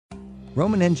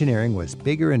Roman engineering was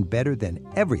bigger and better than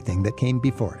everything that came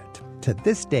before it. To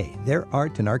this day, their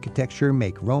art and architecture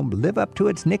make Rome live up to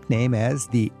its nickname as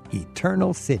the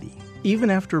Eternal City. Even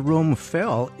after Rome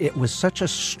fell, it was such a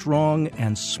strong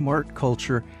and smart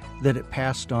culture that it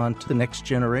passed on to the next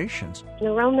generations.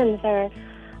 The Romans are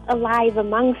alive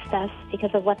amongst us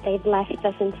because of what they've left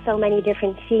us in so many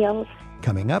different fields.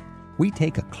 Coming up, we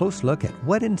take a close look at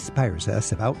what inspires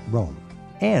us about Rome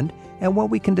and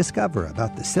what we can discover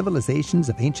about the civilizations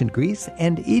of ancient Greece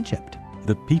and Egypt.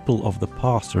 The people of the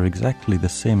past are exactly the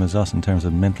same as us in terms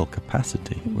of mental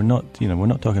capacity. We're not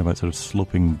talking about sort of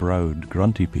sloping-browed,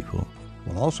 grunty people.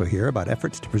 We'll also hear about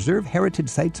efforts to preserve heritage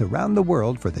sites around the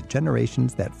world for the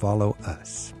generations that follow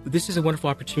us. This is a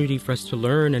wonderful opportunity for us to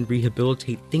learn and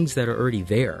rehabilitate things that are already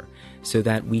there so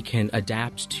that we can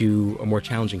adapt to a more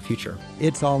challenging future.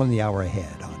 It's all in the hour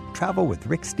ahead on Travel with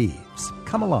Rick Steves.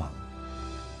 Come along.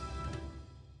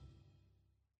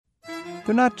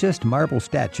 They're not just marble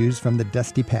statues from the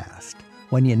dusty past.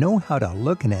 When you know how to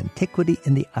look an antiquity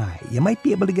in the eye, you might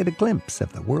be able to get a glimpse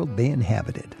of the world they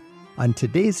inhabited. On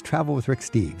today's Travel with Rick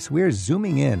Steves, we're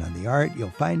zooming in on the art you'll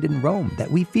find in Rome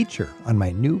that we feature on my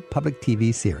new public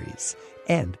TV series.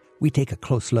 And we take a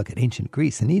close look at ancient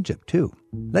Greece and Egypt, too.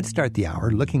 Let's start the hour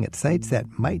looking at sites that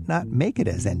might not make it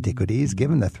as antiquities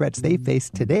given the threats they face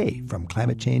today from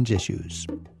climate change issues.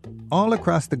 All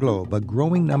across the globe, a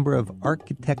growing number of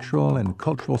architectural and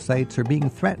cultural sites are being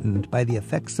threatened by the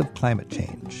effects of climate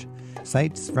change.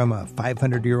 Sites from a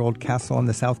 500-year-old castle on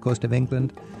the south coast of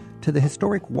England to the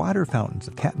historic water fountains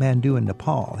of Kathmandu in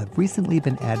Nepal have recently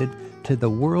been added to the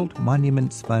World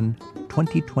Monuments Fund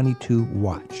 2022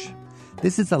 Watch.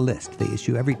 This is a list they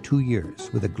issue every 2 years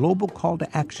with a global call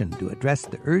to action to address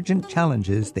the urgent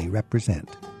challenges they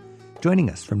represent.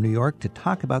 Joining us from New York to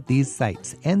talk about these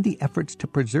sites and the efforts to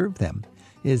preserve them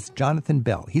is Jonathan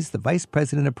Bell. He's the Vice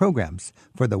President of Programs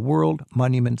for the World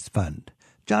Monuments Fund.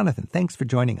 Jonathan, thanks for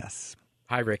joining us.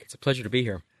 Hi, Rick. It's a pleasure to be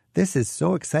here. This is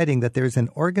so exciting that there's an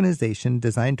organization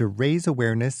designed to raise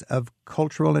awareness of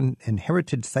cultural and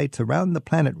heritage sites around the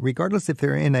planet, regardless if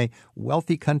they're in a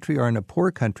wealthy country or in a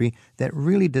poor country, that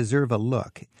really deserve a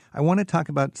look. I want to talk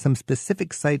about some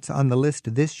specific sites on the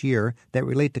list this year that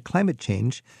relate to climate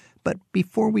change. But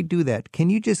before we do that,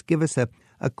 can you just give us a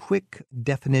quick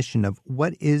definition of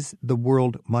what is the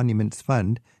World Monuments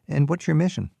Fund and what's your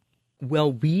mission?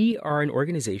 Well, we are an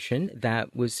organization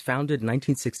that was founded in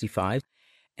 1965.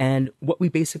 And what we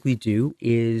basically do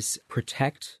is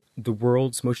protect the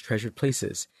world's most treasured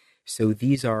places. So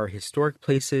these are historic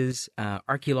places,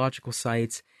 archaeological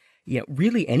sites,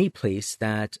 really any place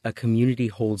that a community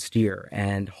holds dear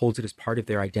and holds it as part of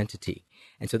their identity.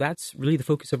 And so that's really the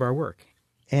focus of our work.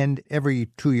 And every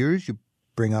 2 years you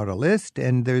bring out a list,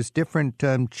 and there's different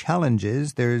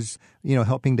challenges. There's,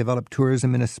 helping develop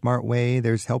tourism in a smart way.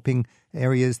 There's helping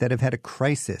areas that have had a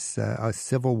crisis, a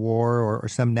civil war or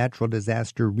some natural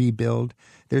disaster rebuild.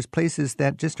 There's places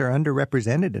that just are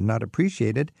underrepresented and not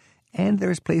appreciated. And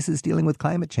there's places dealing with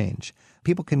climate change.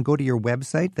 People can go to your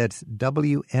website, that's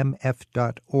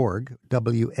WMF.org,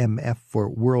 WMF for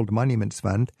World Monuments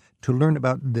Fund, to learn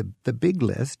about the big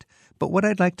list. But what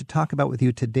I'd like to talk about with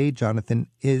you today, Jonathan,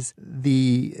 is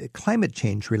the climate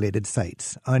change-related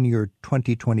sites on your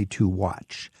 2022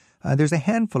 watch. There's a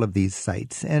handful of these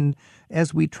sites, and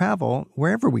as we travel,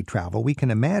 wherever we travel, we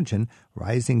can imagine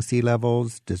rising sea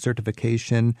levels,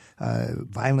 desertification,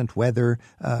 violent weather.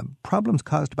 Problems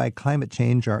caused by climate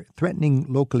change are threatening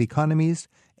local economies,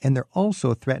 and they're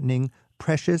also threatening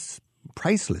precious,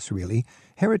 priceless, really,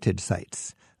 heritage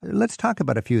sites. Let's talk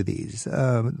about a few of these.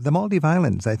 The Maldive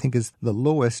Islands, I think, is the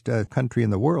lowest country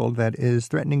in the world that is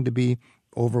threatening to be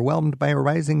overwhelmed by a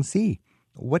rising sea.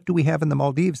 What do we have in the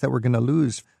Maldives that we're going to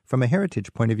lose from a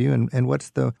heritage point of view, and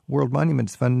what's the World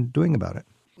Monuments Fund doing about it?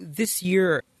 This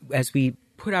year, as we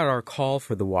put out our call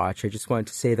for the watch, I just wanted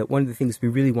to say that one of the things we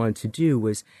really wanted to do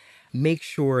was make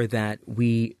sure that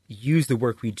we use the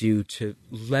work we do to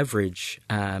leverage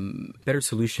better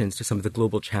solutions to some of the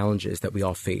global challenges that we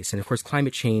all face. And of course,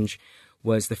 climate change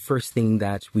was the first thing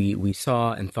that we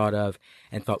saw and thought of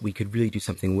and thought we could really do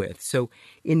something with. So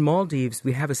in Maldives,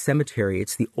 we have a cemetery.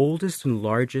 It's the oldest and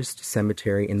largest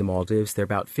cemetery in the Maldives. There are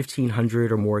about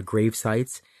 1,500 or more grave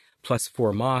sites, plus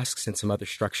 4 mosques and some other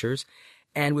structures.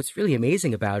 And what's really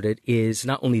amazing about it is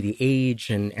not only the age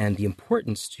and the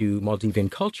importance to Maldivian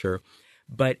culture,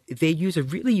 but they use a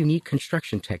really unique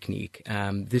construction technique.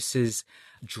 This is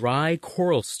dry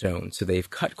coral stone. So they've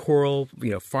cut coral,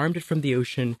 farmed it from the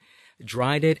ocean,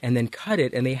 dried it, and then cut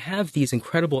it. And they have these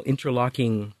incredible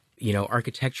interlocking,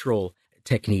 architectural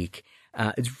technique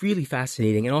It's really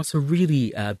fascinating and also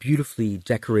really beautifully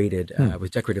decorated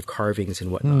with decorative carvings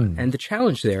and whatnot. And the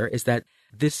challenge there is that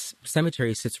this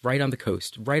cemetery sits right on the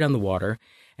coast, right on the water.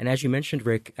 And as you mentioned,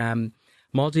 Rick,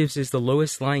 Maldives is the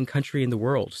lowest lying country in the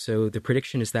world. So the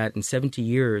prediction is that in 70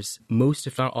 years, most,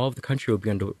 if not all of the country will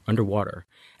be underwater.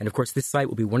 And of course, this site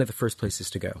will be one of the first places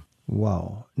to go.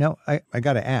 Wow. Now, I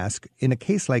got to ask, in a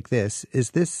case like this,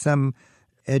 is this some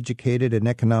educated and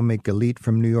economic elite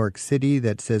from New York City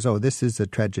that says, oh, this is a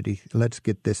tragedy, let's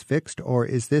get this fixed? Or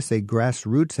is this a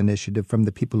grassroots initiative from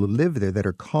the people who live there that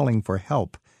are calling for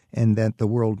help, and that the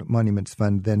World Monuments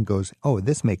Fund then goes, oh,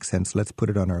 this makes sense, let's put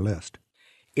it on our list?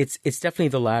 It's definitely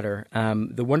the latter.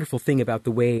 The wonderful thing about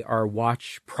the way our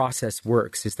watch process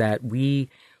works is that we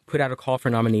put out a call for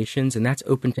nominations, and that's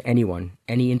open to anyone,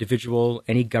 any individual,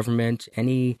 any government,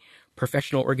 any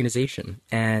professional organization.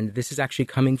 And this is actually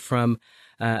coming from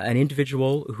an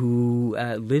individual who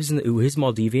who is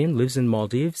Maldivian, lives in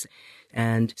Maldives,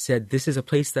 and said, this is a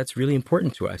place that's really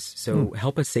important to us, so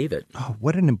help us save it. Oh,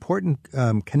 what an important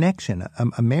connection,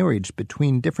 a marriage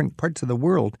between different parts of the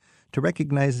world to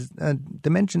recognize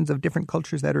dimensions of different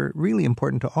cultures that are really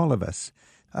important to all of us.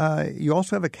 You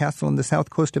also have a castle on the south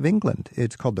coast of England.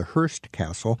 It's called the Hearst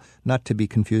Castle, not to be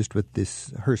confused with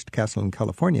this Hearst Castle in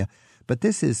California. But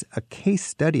this is a case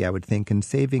study, I would think, in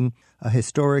saving a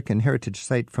historic and heritage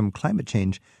site from climate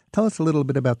change. Tell us a little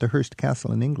bit about the Hearst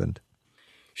Castle in England.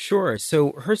 Sure.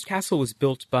 So Hearst Castle was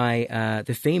built by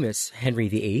the famous Henry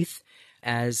VIII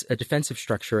as a defensive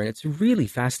structure. And it's a really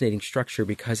fascinating structure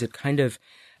because it kind of,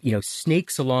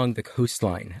 snakes along the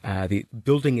coastline. The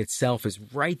building itself is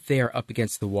right there up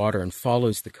against the water and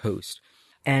follows the coast.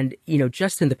 And,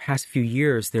 just in the past few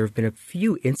years, there have been a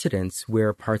few incidents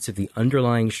where parts of the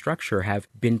underlying structure have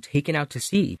been taken out to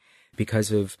sea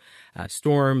because of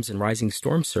storms and rising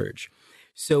storm surge.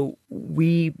 So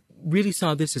we really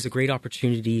saw this as a great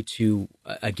opportunity to,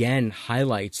 again,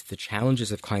 highlight the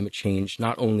challenges of climate change,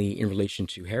 not only in relation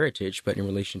to heritage, but in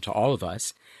relation to all of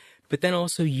us, but then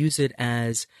also use it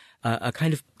as a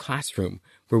kind of classroom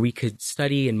where we could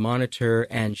study and monitor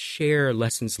and share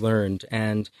lessons learned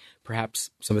and perhaps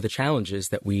some of the challenges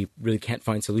that we really can't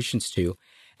find solutions to,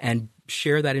 and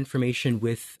share that information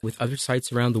with other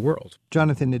sites around the world.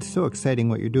 Jonathan, it's so exciting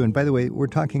what you're doing. By the way, we're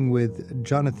talking with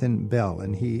Jonathan Bell,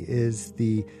 and he is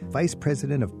the Vice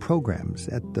President of Programs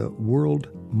at the World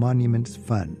Monuments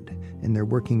Fund. And they're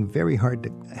working very hard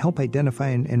to help identify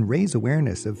and raise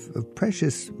awareness of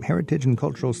precious heritage and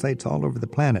cultural sites all over the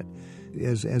planet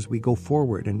as we go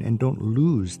forward and don't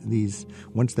lose these,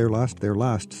 once they're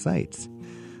lost sites.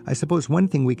 I suppose one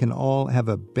thing we can all have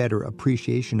a better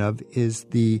appreciation of is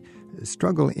the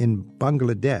struggle in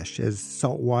Bangladesh as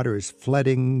salt water is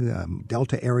flooding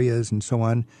delta areas and so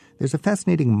on. There's a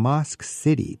fascinating mosque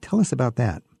city. Tell us about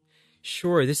that.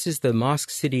 Sure. This is the mosque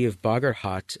city of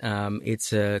Bagarhat.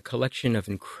 It's a collection of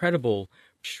incredible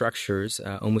structures,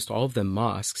 almost all of them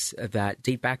mosques, that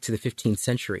date back to the 15th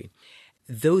century.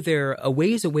 Though they're a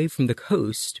ways away from the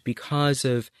coast because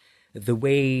of the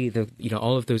way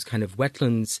all of those kind of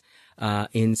wetlands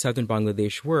in southern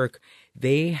Bangladesh work,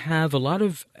 they have a lot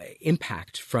of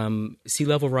impact from sea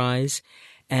level rise.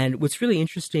 And what's really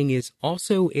interesting is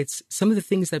also it's some of the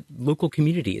things that local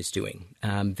community is doing.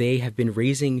 They have been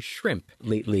raising shrimp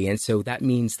lately, and so that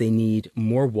means they need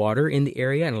more water in the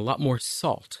area and a lot more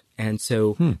salt. And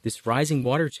so this rising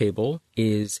water table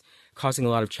is causing a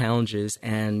lot of challenges,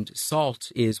 and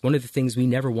salt is one of the things we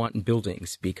never want in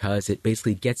buildings because it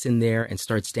basically gets in there and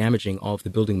starts damaging all of the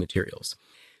building materials.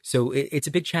 So it's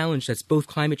a big challenge that's both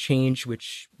climate change,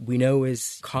 which we know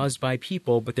is caused by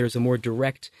people, but there's a more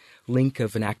direct link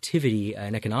of an activity,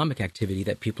 an economic activity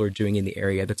that people are doing in the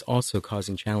area that's also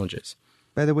causing challenges.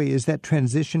 By the way, is that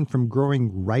transition from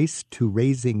growing rice to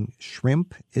raising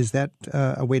shrimp, is that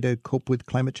a way to cope with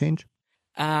climate change?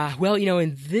 Well,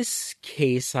 in this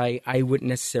case, I wouldn't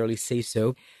necessarily say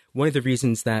so. One of the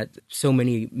reasons that so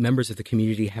many members of the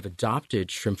community have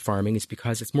adopted shrimp farming is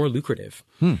because it's more lucrative.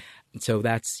 So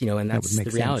that's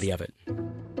the reality of it.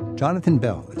 Jonathan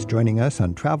Bell is joining us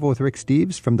on Travel with Rick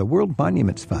Steves from the World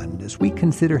Monuments Fund as we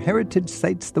consider heritage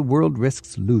sites the world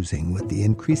risks losing with the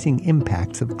increasing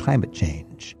impacts of climate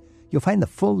change. You'll find the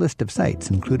full list of sites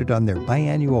included on their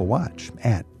biannual watch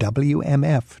at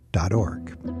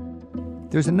WMF.org.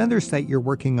 There's another site you're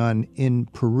working on in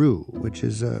Peru, which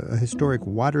is a historic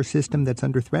water system that's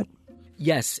under threat.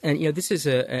 Yes, and this is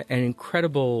an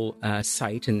incredible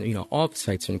site, and all the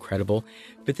sites are incredible,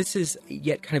 but this is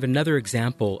yet kind of another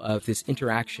example of this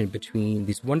interaction between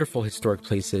these wonderful historic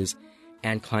places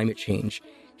and climate change.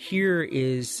 here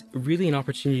is really an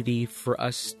opportunity for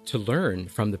us to learn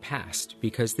from the past,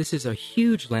 because this is a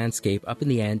huge landscape up in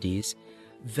the Andes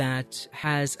that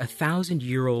has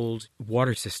 1,000-year-old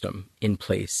water system in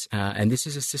place. And this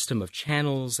is a system of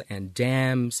channels and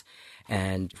dams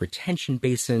and retention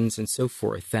basins and so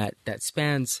forth that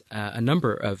spans a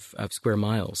number of square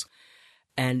miles.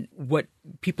 And what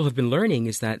people have been learning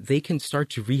is that they can start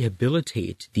to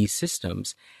rehabilitate these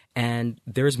systems, and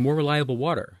there's more reliable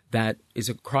water that is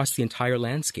across the entire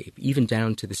landscape, even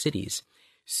down to the cities.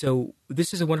 So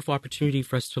this is a wonderful opportunity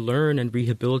for us to learn and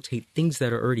rehabilitate things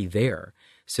that are already there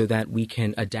so that we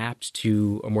can adapt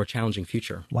to a more challenging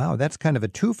future. Wow, that's kind of a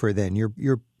twofer then.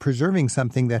 You're preserving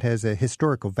something that has a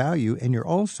historical value, and you're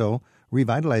also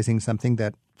revitalizing something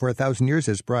that for 1,000 years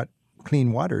has brought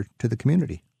clean water to the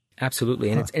community. Absolutely.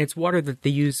 And it's water that they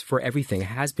use for everything. It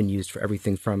has been used for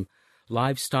everything from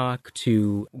livestock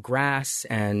to grass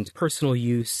and personal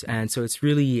use. And so it is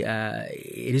really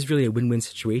a win-win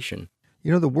situation.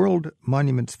 You know, the World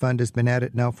Monuments Fund has been at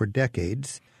it now for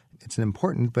decades. It's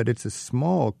important, but it's a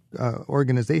small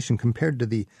organization compared to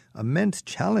the immense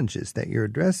challenges that you're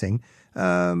addressing.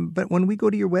 But when we go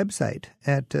to your website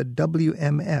at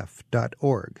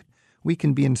WMF.org, we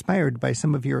can be inspired by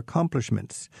some of your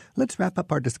accomplishments. Let's wrap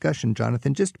up our discussion,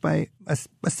 Jonathan, just by a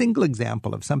single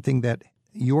example of something that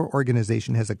your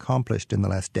organization has accomplished in the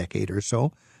last decade or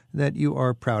so that you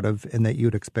are proud of and that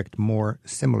you'd expect more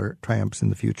similar triumphs in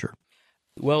the future.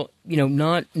 Well,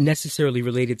 not necessarily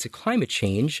related to climate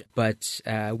change, but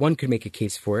one could make a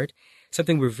case for it.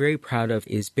 Something we're very proud of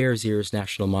is Bears Ears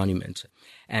National Monument.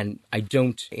 And I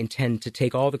don't intend to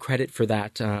take all the credit for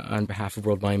that on behalf of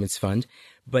World Monuments Fund,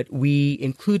 but we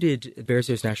included Bears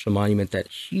Ears National Monument, that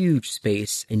huge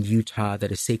space in Utah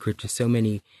that is sacred to so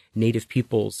many Native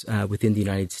peoples within the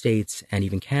United States and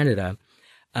even Canada.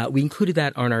 We included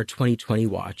that on our 2020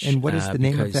 watch. And what is the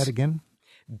name of that again?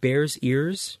 Bears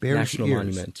Ears National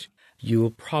Monument.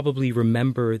 You'll probably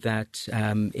remember that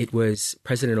it was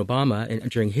President Obama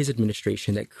during his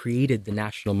administration that created the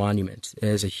National Monument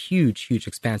as a huge, huge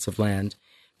expanse of land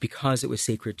because it was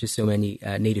sacred to so many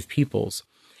Native peoples.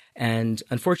 And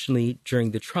unfortunately,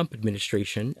 during the Trump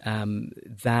administration,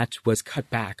 that was cut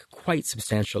back quite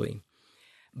substantially.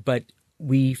 But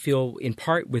we feel, in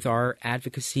part with our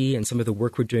advocacy and some of the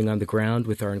work we're doing on the ground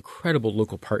with our incredible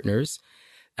local partners,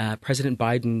 President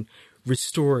Biden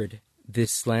restored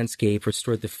this landscape,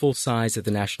 restored the full size of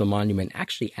the National Monument,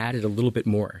 actually added a little bit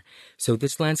more. So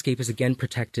this landscape is again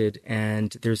protected,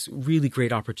 and there's really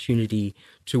great opportunity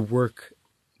to work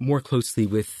more closely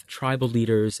with tribal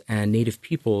leaders and Native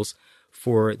peoples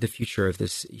for the future of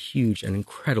this huge and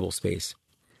incredible space.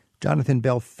 Jonathan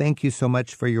Bell, thank you so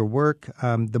much for your work.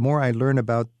 The more I learn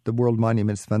about the World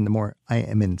Monuments Fund, the more I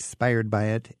am inspired by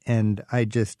it. And I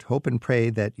just hope and pray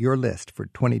that your list for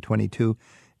 2022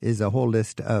 is a whole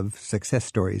list of success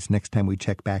stories next time we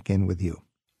check back in with you.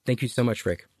 Thank you so much,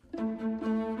 Rick.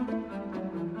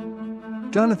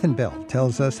 Jonathan Bell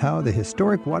tells us how the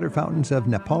historic water fountains of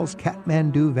Nepal's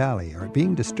Kathmandu Valley are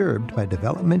being disturbed by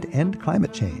development and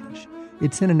climate change.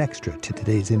 It's in an extra to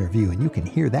today's interview, and you can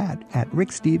hear that at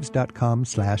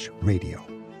ricksteves.com/radio.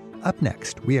 Up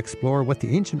next, we explore what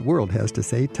the ancient world has to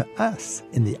say to us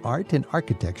in the art and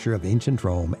architecture of ancient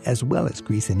Rome, as well as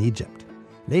Greece and Egypt.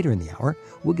 Later in the hour,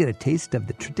 we'll get a taste of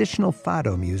the traditional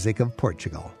fado music of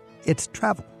Portugal. It's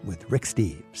Travel with Rick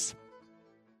Steves.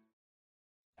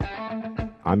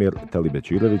 Amir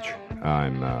Telibechirovic.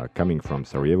 I'm coming from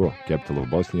Sarajevo, capital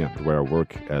of Bosnia, where I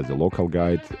work as a local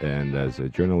guide and as a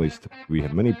journalist. We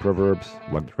have many proverbs,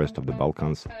 like the rest of the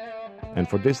Balkans. And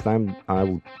for this time, I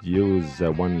will use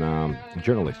one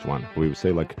journalist one, who will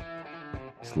say like,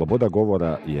 Sloboda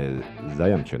govora je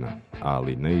zajamčena,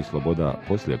 ali ne I sloboda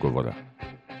poslije govora.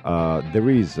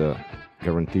 There is a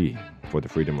guarantee for the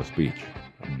freedom of speech,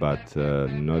 but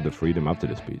not the freedom after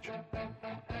the speech.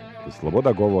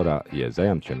 Sloboda govora je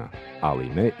zajamčena, ali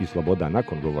ne I sloboda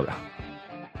nakon govora.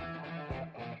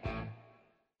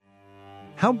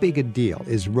 How big a deal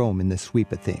is Rome in the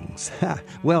sweep of things?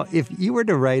 Well, if you were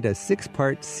to write a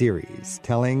 6-part series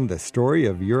telling the story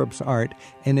of Europe's art,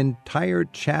 an entire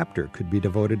chapter could be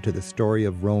devoted to the story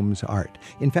of Rome's art.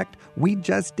 In fact, we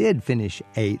just did finish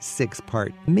a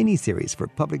 6-part miniseries for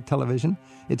public television.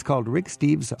 It's called Rick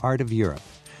Steves' Art of Europe.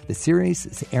 The series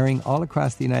is airing all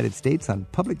across the United States on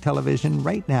public television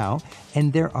right now,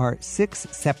 and there are 6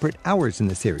 separate hours in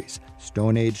the series: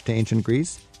 Stone Age to Ancient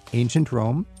Greece, Ancient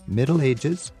Rome, Middle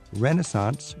Ages,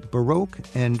 Renaissance, Baroque,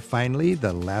 and finally,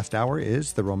 the last hour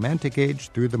is the Romantic Age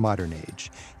through the Modern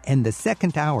Age. And the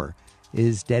second hour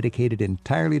is dedicated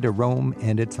entirely to Rome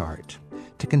and its art.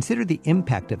 To consider the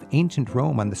impact of ancient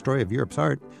Rome on the story of Europe's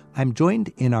art, I'm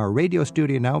joined in our radio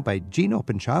studio now by Jean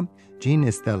Openshaw. Jean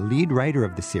is the lead writer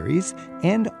of the series,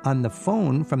 and on the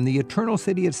phone from the Eternal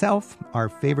City itself, our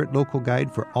favorite local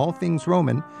guide for all things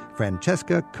Roman,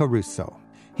 Francesca Caruso.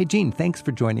 Hey, Jean, thanks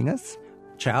for joining us.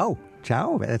 Ciao.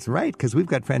 Ciao, that's right, because we've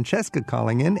got Francesca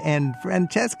calling in. And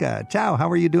Francesca, ciao, how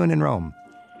are you doing in Rome?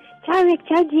 Ciao, Rick.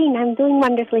 Ciao, Jean. I'm doing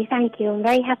wonderfully, thank you. I'm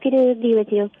very happy to be with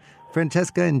you.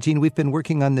 Francesca and Jean, we've been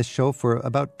working on this show for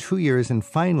about 2 years, and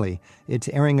finally, it's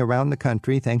airing around the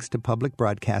country thanks to public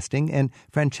broadcasting. And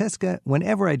Francesca,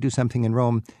 whenever I do something in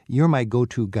Rome, you're my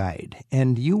go-to guide.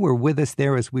 And you were with us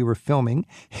there as we were filming.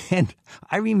 And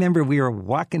I remember we were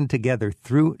walking together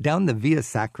down the Via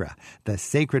Sacra, the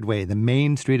sacred way, the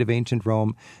main street of ancient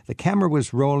Rome. The camera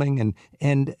was rolling,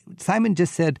 and Simon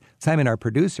just said, Simon, our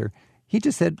producer, he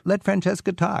just said, let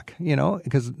Francesca talk,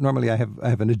 because normally I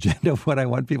have an agenda of what I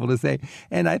want people to say.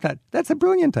 And I thought, that's a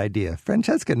brilliant idea.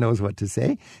 Francesca knows what to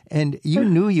say. And you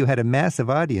knew you had a massive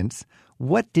audience.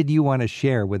 What did you want to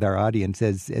share with our audience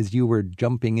as you were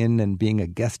jumping in and being a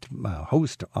guest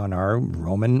host on our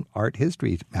Roman Art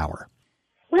History Hour?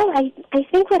 Well, I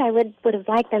think what I would have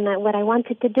liked and what I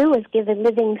wanted to do was give a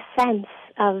living sense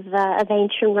of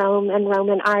ancient Rome and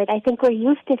Roman art. I think we're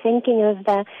used to thinking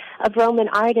of Roman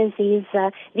art as these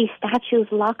statues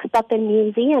locked up in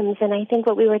museums, and I think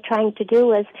what we were trying to do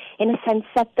was, in a sense,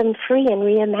 set them free and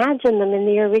reimagine them in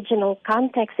the original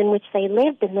context in which they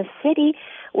lived in the city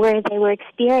where they were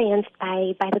experienced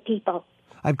by the people.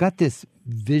 I've got this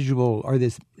visual or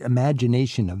this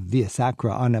imagination of Via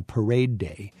Sacra on a parade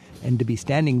day, and to be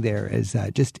standing there as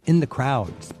just in the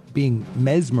crowds, being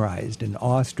mesmerized and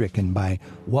awestricken by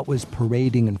what was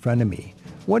parading in front of me.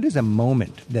 What is a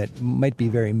moment that might be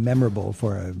very memorable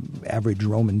for an average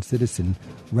Roman citizen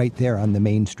right there on the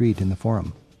main street in the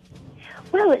Forum?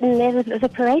 Well, the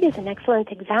parade is an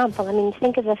excellent example. I mean,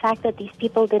 think of the fact that these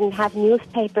people didn't have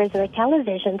newspapers or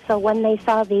television, so when they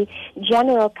saw the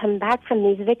general come back from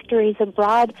these victories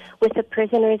abroad with the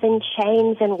prisoners in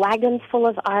chains and wagons full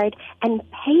of art and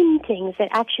paintings that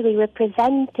actually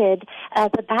represented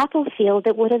the battlefield,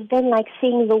 it would have been like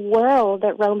seeing the world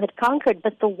that Rome had conquered,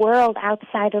 but the world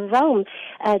outside of Rome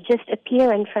just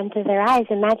appear in front of their eyes.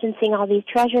 Imagine seeing all these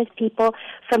treasures, people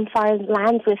from foreign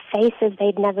lands with faces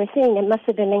they'd never seen. It must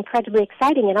have been incredibly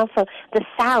exciting, and also the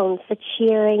sounds, the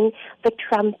cheering, the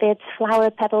trumpets,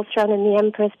 flower petals thrown in the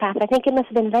emperor's path. I think it must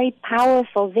have been very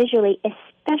powerful visually,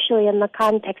 especially in the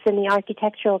context, in the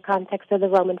architectural context of the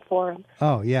Roman Forum.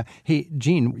 Oh, yeah. Hey,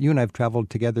 Jean, you and I have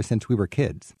traveled together since we were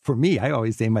kids. For me, I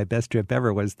always say my best trip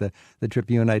ever was the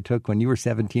trip you and I took when you were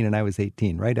 17 and I was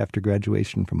 18, right after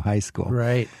graduation from high school.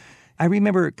 Right. I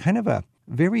remember kind of a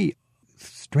very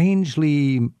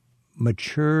strangely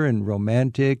mature and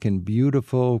romantic and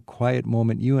beautiful, quiet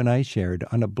moment you and I shared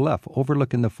on a bluff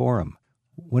overlooking the Forum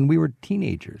when we were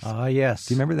teenagers. Ah, yes.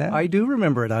 Do you remember that? I do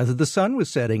remember it. The sun was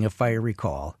setting, if I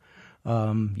recall.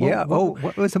 Yeah.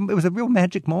 It was a real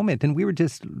magic moment, and we were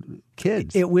just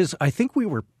kids. It was, I think we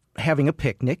were having a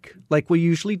picnic like we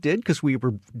usually did because we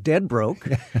were dead broke.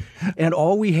 And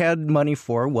all we had money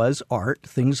for was art,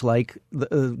 things like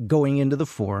going into the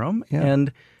Forum. Yeah.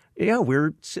 And,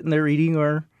 we're sitting there eating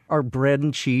our bread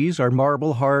and cheese, our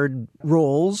marble hard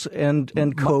rolls, and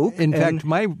Coke. In fact,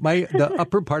 the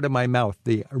upper part of my mouth,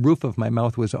 the roof of my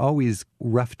mouth, was always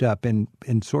roughed up and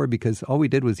sore because all we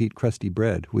did was eat crusty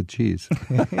bread with cheese.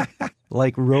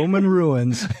 Like Roman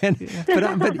ruins.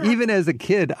 But even as a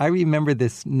kid, I remember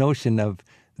this notion of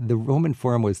the Roman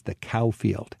Forum was the cow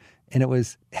field. And it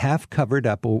was half covered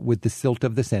up with the silt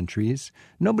of the centuries.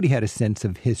 Nobody had a sense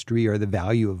of history or the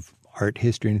value of art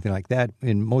history, anything like that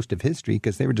in most of history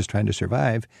because they were just trying to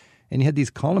survive. And you had these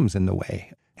columns in the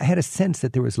way. I had a sense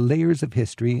that there was layers of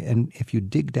history, and if you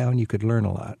dig down, you could learn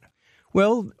a lot.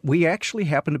 Well, we actually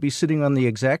happen to be sitting on the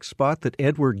exact spot that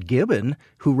Edward Gibbon,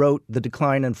 who wrote The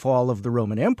Decline and Fall of the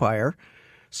Roman Empire,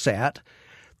 sat,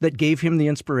 that gave him the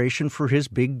inspiration for his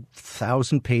big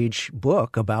 1,000-page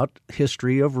book about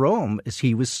history of Rome, as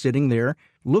he was sitting there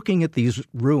looking at these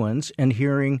ruins and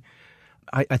hearing,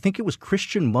 I think it was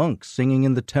Christian monks singing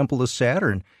in the Temple of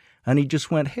Saturn. And he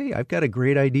just went, hey, I've got a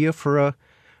great idea for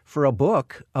a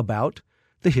book about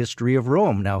the history of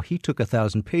Rome. Now, he took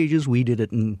 1,000 pages. We did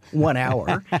it in 1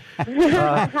 hour.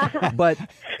 But,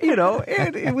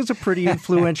 it was a pretty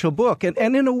influential book. And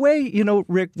in a way,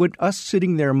 Rick, what us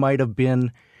sitting there might have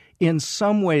been in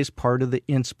some ways part of the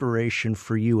inspiration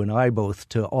for you and I both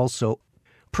to also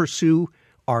pursue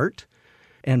art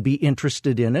and be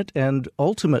interested in it, and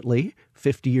ultimately,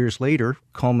 50 years later,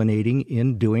 culminating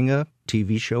in doing a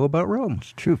TV show about Rome.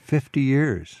 It's true, 50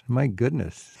 years. My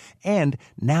goodness. And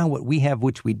now what we have,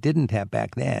 which we didn't have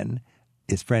back then,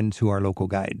 is friends who are local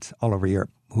guides all over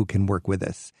Europe who can work with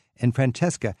us. And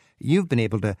Francesca, you've been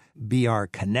able to be our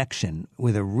connection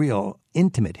with a real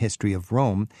intimate history of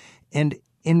Rome. And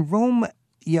in Rome,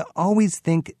 you always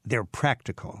think they're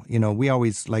practical. You know, we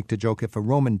always like to joke if a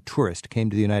Roman tourist came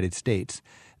to the United States,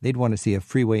 they'd want to see a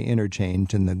freeway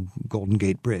interchange and the Golden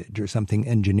Gate Bridge or something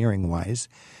engineering-wise.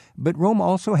 But Rome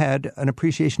also had an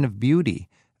appreciation of beauty.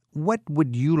 What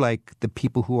would you like the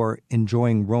people who are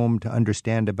enjoying Rome to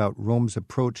understand about Rome's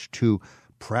approach to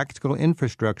practical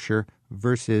infrastructure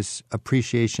versus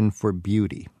appreciation for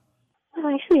beauty?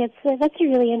 Well, actually, that's a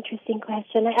really interesting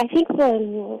question. I think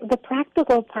the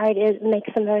practical part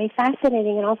makes them very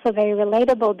fascinating and also very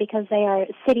relatable because they are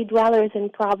city dwellers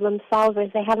and problem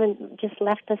solvers. They haven't just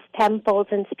left us temples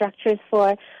and structures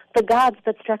for the gods,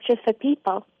 but structures for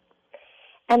people.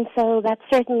 And so that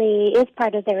certainly is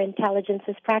part of their intelligence,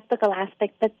 this practical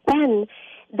aspect. But then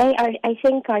they are, I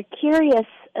think, are curious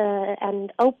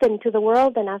and open to the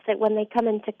world enough that when they come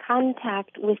into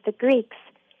contact with the Greeks,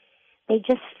 they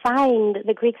just find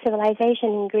the Greek civilization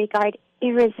and Greek art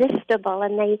irresistible,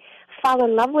 and they fall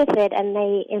in love with it, and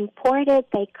they import it,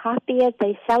 they copy it,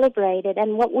 they celebrate it.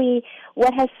 And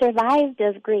what has survived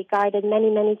of Greek art in many,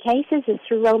 many cases is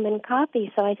through Roman copy.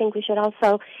 So I think we should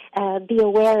also be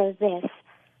aware of this.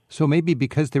 So maybe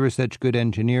because they were such good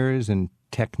engineers and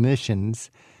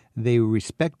technicians, they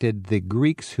respected the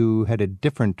Greeks who had a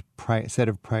different set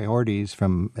of priorities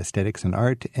from aesthetics and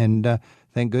art. And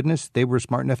thank goodness they were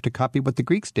smart enough to copy what the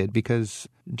Greeks did because,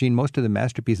 Gene, most of the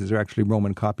masterpieces are actually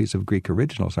Roman copies of Greek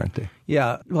originals, aren't they?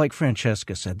 Yeah, like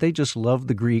Francesca said, they just loved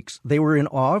the Greeks. They were in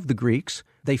awe of the Greeks.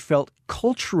 They felt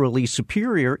culturally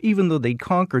superior, even though they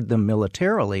conquered them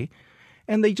militarily.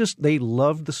 And they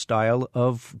loved the style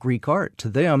of Greek art. To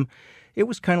them, it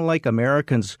was kind of like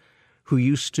Americans who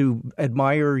used to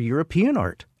admire European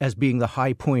art as being the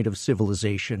high point of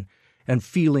civilization and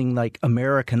feeling like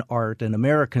American art and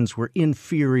Americans were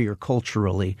inferior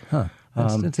culturally.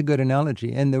 That's a good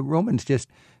analogy. And the Romans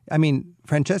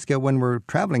Francesca, when we're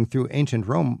traveling through ancient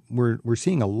Rome, we're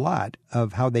seeing a lot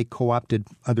of how they co-opted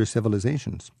other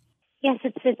civilizations. Yes,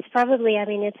 it's probably,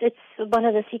 it's one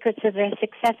of the secrets of their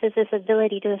success is this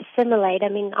ability to assimilate.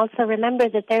 Also remember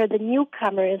that they're the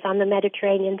newcomers on the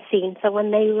Mediterranean scene. So when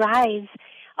they rise,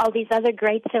 all these other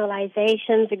great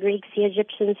civilizations, the Greeks, the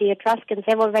Egyptians, the Etruscans,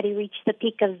 they've already reached the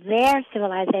peak of their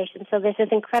civilization. So there's this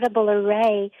incredible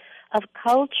array of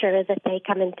culture that they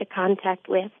come into contact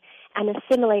with and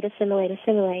assimilate.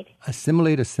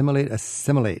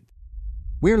 Assimilate.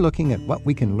 We're looking at what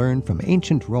we can learn from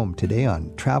ancient Rome today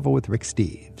on Travel with Rick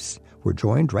Steves. We're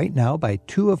joined right now by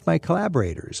two of my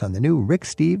collaborators on the new Rick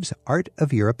Steves Art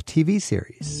of Europe TV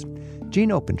series.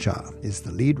 Gene Openshaw is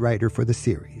the lead writer for the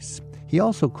series. He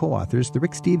also co-authors the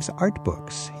Rick Steves art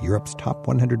books, Europe's Top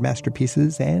 100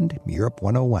 Masterpieces and Europe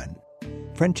 101.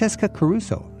 Francesca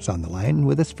Caruso is on the line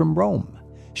with us from Rome.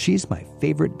 She's my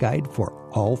favorite guide for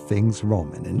all things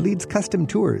Roman and leads custom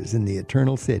tours in the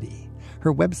Eternal City.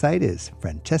 Her website is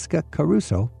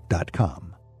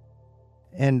francescacaruso.com.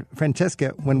 And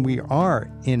Francesca, when we are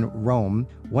in Rome,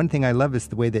 one thing I love is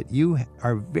the way that you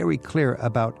are very clear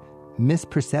about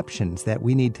misperceptions that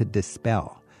we need to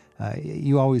dispel.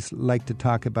 You always like to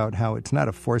talk about how it's not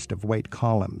a forest of white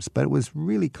columns, but it was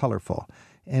really colorful,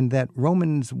 and that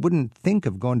Romans wouldn't think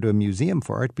of going to a museum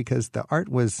for art because the art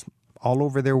was all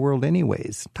over their world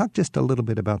anyways. Talk just a little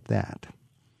bit about that.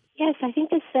 Yes, I think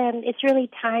it's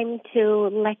really time to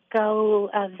let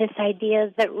go of this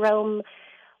idea that Rome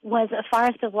was a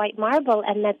forest of white marble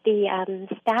and that the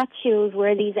statues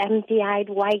were these empty-eyed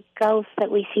white ghosts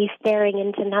that we see staring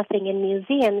into nothing in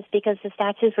museums, because the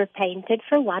statues were painted,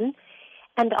 for one,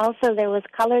 and also there was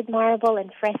colored marble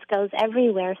and frescoes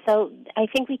everywhere. So I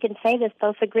think we can say this,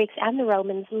 both the Greeks and the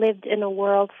Romans lived in a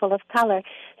world full of color.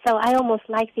 So I almost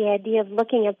like the idea of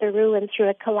looking at the ruins through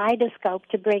a kaleidoscope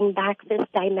to bring back this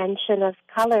dimension of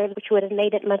color, which would have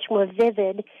made it much more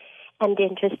vivid and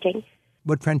interesting.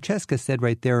 What Francesca said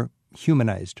right there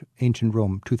humanized ancient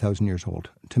Rome, 2,000 years old,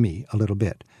 to me a little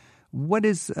bit. What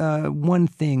is one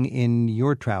thing in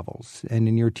your travels and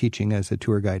in your teaching as a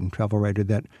tour guide and travel writer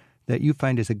that you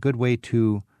find is a good way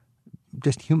to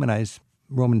just humanize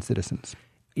Roman citizens?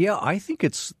 Yeah, I think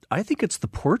it's the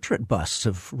portrait busts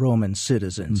of Roman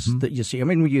citizens that you see.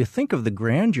 When you think of the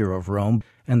grandeur of Rome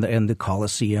and the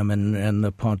Colosseum and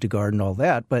the Pont du Gard and all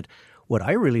that, but what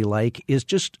I really like is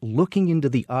just looking into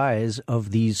the eyes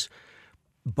of these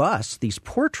busts, these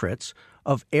portraits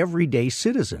of everyday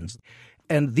citizens.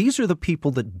 And these are the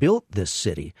people that built this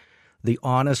city. The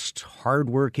honest,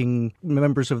 hardworking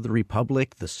members of the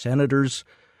Republic, the senators,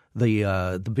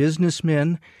 the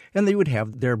businessmen, and they would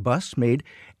have their busts made.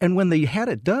 And when they had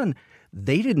it done,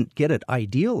 they didn't get it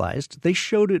idealized. They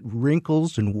showed it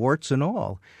wrinkles and warts and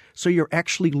all. So you're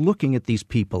actually looking at these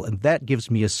people, and that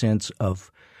gives me a sense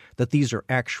of that these are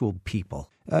actual people.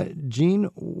 Gene,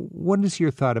 what is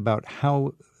your thought about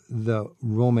how the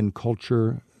Roman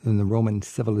culture and the Roman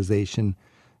civilization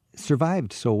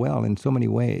survived so well in so many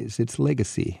ways, its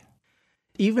legacy?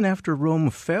 Even after Rome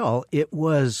fell, it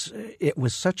was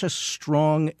such a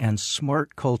strong and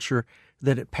smart culture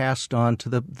that it passed on to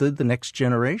the next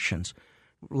generations.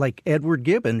 Like Edward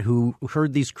Gibbon, who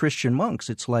heard these Christian monks,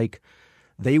 it's like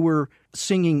they were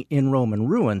singing in Roman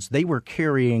ruins. They were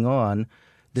carrying on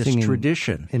this singing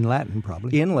tradition. In Latin,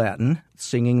 probably. In Latin,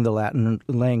 singing the Latin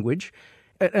language.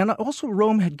 And also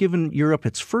Rome had given Europe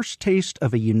its first taste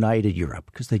of a united Europe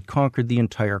because they'd conquered the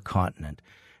entire continent.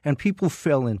 And people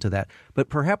fell into that. But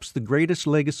perhaps the greatest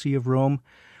legacy of Rome,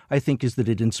 I think, is that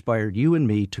it inspired you and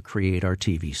me to create our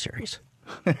TV series.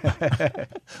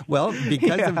 Well,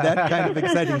 because of that kind of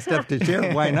exciting stuff to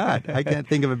share, why not? I can't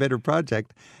think of a better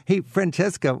project. Hey,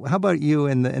 Francesca, how about you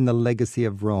in the legacy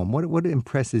of Rome? What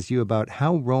impresses you about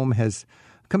how Rome has,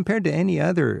 compared to any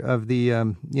other of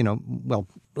the,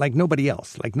 like nobody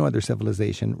else, like no other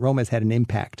civilization, Rome has had an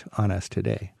impact on us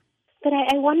today? But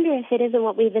I wonder if it isn't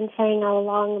what we've been saying all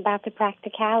along about the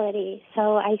practicality.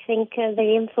 So I think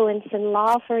the influence in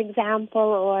law, for example,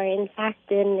 or in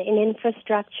fact in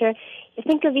infrastructure. You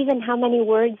think of even how many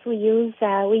words we use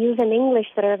in English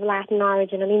that are of Latin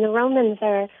origin. I mean, the Romans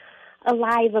are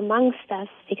alive amongst us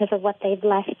because of what they've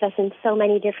left us in so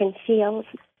many different fields.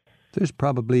 There's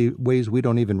probably ways we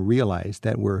don't even realize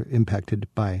that we're impacted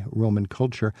by Roman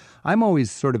culture. I'm always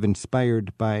sort of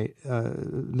inspired by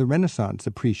the Renaissance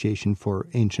appreciation for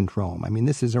ancient Rome. I mean,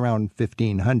 this is around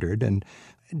 1500, and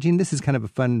Gene, this is kind of a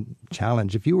fun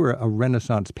challenge. If you were a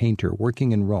Renaissance painter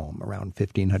working in Rome around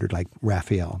 1500, like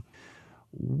Raphael,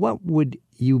 what would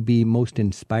you be most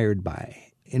inspired by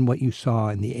in what you saw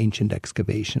in the ancient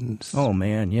excavations? Oh,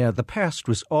 man, yeah. The past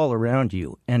was all around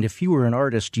you. And if you were an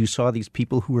artist, you saw these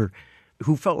people who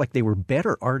felt like they were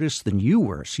better artists than you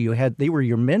were. So they were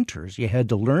your mentors. You had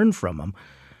to learn from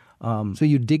them. So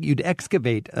you'd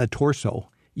excavate a torso.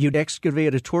 You'd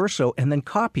excavate a torso and then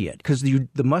copy it because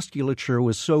the musculature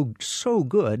was so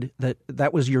good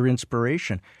that was your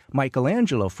inspiration.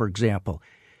 Michelangelo, for example,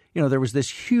 there was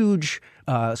this huge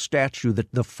statue,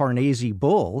 the Farnese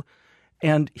Bull,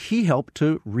 and he helped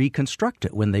to reconstruct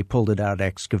it when they pulled it out of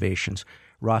excavations.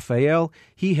 Raphael,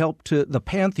 he helped the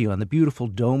Pantheon, the beautiful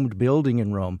domed building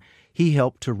in Rome, he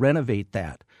helped to renovate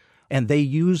that. And they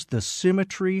used the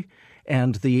symmetry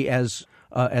and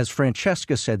as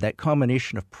Francesca said, that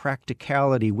combination of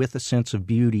practicality with a sense of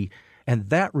beauty. And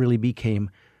that really became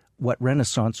what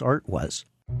Renaissance art was.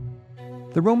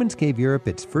 The Romans gave Europe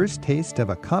its first taste of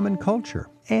a common culture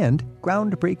and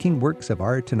groundbreaking works of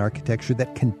art and architecture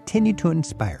that continue to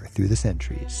inspire through the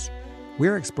centuries.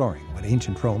 We're exploring what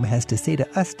ancient Rome has to say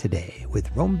to us today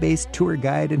with Rome-based tour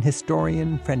guide and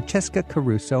historian Francesca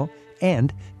Caruso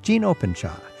and Gene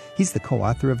Openshaw. He's the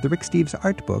co-author of the Rick Steves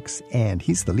art books, and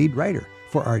he's the lead writer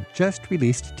for our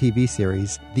just-released TV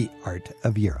series, The Art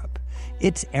of Europe.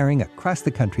 It's airing across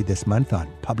the country this month on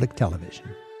public television.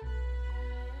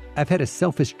 I've had a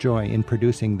selfish joy in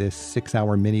producing this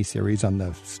 6-hour miniseries on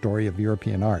the story of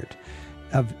European art,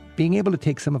 of being able to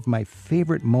take some of my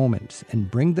favorite moments and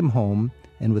bring them home,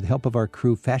 and with the help of our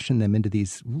crew, fashion them into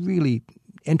these really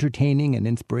entertaining and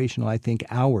inspirational, I think,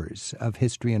 hours of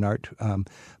history and art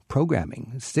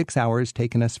programming. 6 hours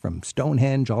taking us from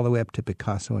Stonehenge all the way up to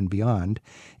Picasso and beyond.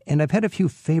 And I've had a few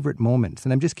favorite moments,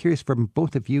 and I'm just curious from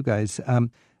both of you guys,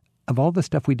 of all the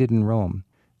stuff we did in Rome,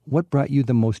 what brought you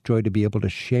the most joy to be able to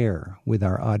share with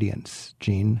our audience,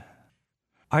 Gene?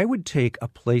 I would take a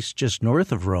place just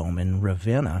north of Rome in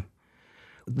Ravenna.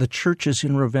 The churches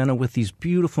in Ravenna with these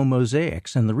beautiful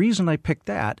mosaics. And the reason I picked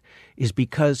that is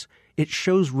because it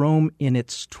shows Rome in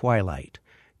its twilight.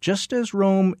 Just as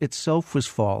Rome itself was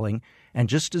falling, and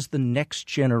just as the next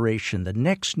generation, the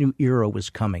next new era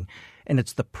was coming. And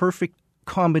it's the perfect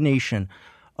combination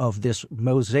of this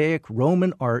mosaic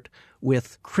Roman art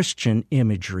with Christian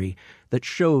imagery that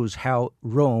shows how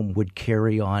Rome would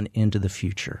carry on into the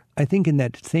future. I think in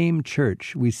that same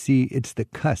church, we see it's the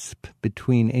cusp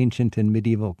between ancient and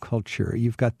medieval culture.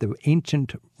 You've got the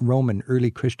ancient Roman early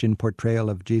Christian portrayal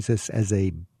of Jesus as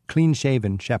a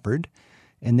clean-shaven shepherd,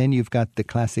 and then you've got the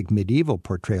classic medieval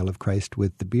portrayal of Christ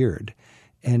with the beard.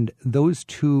 And those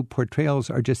two portrayals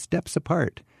are just steps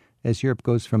apart as Europe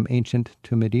goes from ancient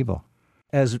to medieval.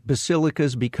 as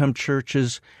basilicas become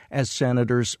churches, as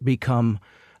senators become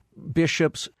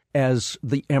bishops, as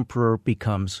the emperor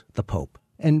becomes the pope.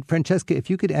 And Francesca, if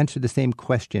you could answer the same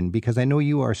question, because I know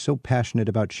you are so passionate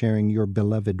about sharing your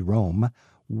beloved Rome,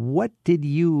 what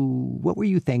were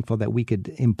you thankful that we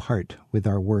could impart with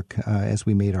our work as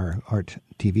we made our art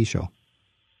TV show?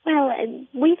 Well,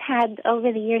 we've had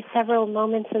over the years several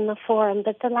moments in the Forum,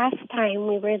 but the last time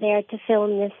we were there to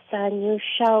film this new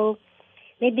show,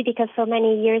 maybe because so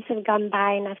many years have gone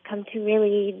by and I've come to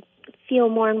really feel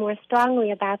more and more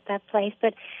strongly about that place,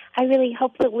 but I really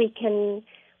hope that we can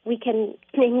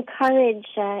encourage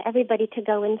everybody to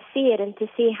go and see it and to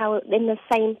see how in the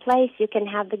same place you can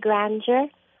have the grandeur,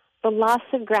 the loss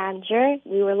of grandeur.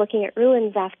 We were looking at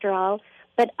ruins after all,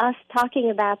 but us talking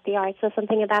about the art, so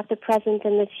something about the present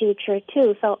and the future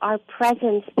too. So our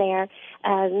presence there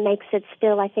makes it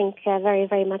still, I think, very,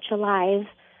 very much alive.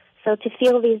 So to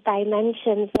feel these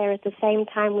dimensions there at the same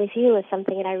time with you is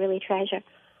something that I really treasure.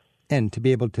 And to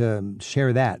be able to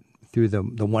share that through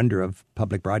the wonder of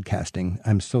public broadcasting,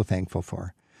 I'm so thankful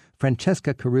for.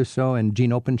 Francesca Caruso and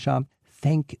Jean Openshaw,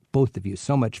 thank both of you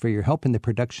so much for your help in the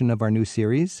production of our new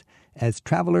series. As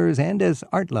travelers and as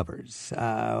art lovers,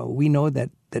 we know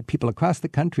that people across the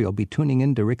country will be tuning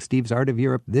in to Rick Steves' Art of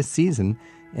Europe this season,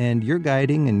 and your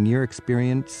guiding and your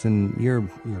experience and your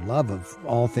love of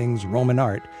all things Roman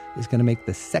art is going to make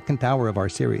the second hour of our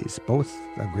series both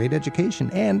a great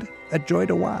education and a joy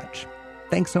to watch.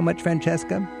 Thanks so much,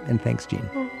 Francesca, and thanks, Jean.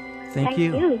 Thank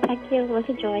you. Thank you. It was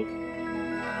a joy.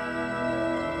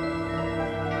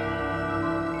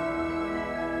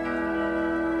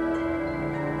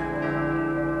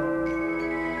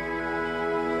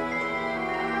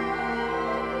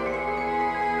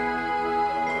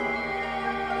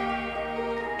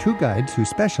 Two guides who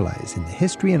specialize in the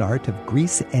history and art of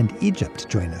Greece and Egypt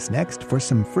join us next for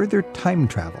some further time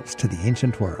travels to the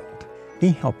ancient world. They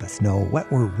help us know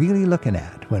what we're really looking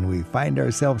at when we find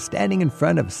ourselves standing in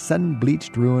front of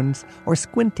sun-bleached ruins or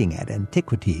squinting at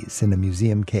antiquities in a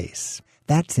museum case.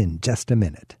 That's in just a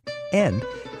minute. And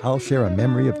I'll share a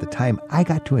memory of the time I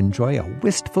got to enjoy a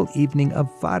wistful evening of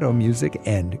fado music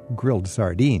and grilled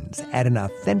sardines at an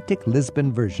authentic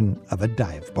Lisbon version of a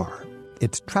dive bar.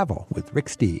 It's Travel with Rick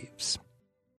Steves.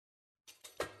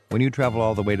 When you travel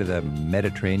all the way to the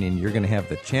Mediterranean, you're going to have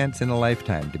the chance in a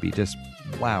lifetime to be just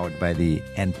wowed by the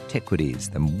antiquities,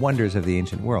 the wonders of the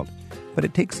ancient world. But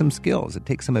it takes some skills. It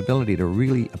takes some ability to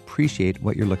really appreciate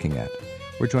what you're looking at.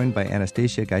 We're joined by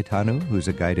Anastasia Gaetanou, who's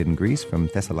a guide in Greece from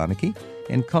Thessaloniki,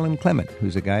 and Colin Clement,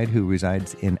 who's a guide who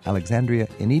resides in Alexandria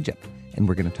in Egypt. And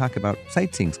we're going to talk about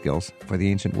sightseeing skills for the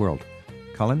ancient world.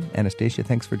 Colin, Anastasia,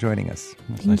 thanks for joining us.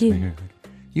 It's nice to be here.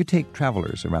 You take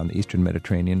travelers around the Eastern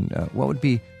Mediterranean. What would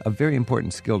be a very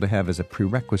important skill to have as a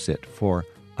prerequisite for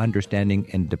understanding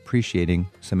and appreciating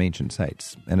some ancient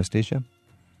sites? Anastasia?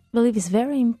 I believe it's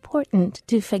very important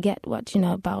to forget what you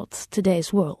know about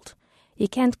today's world. You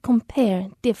can't compare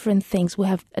different things. We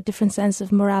have a different sense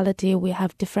of morality. We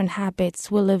have different habits.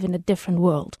 We live in a different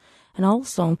world. And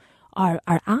also, our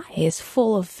eye is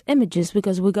full of images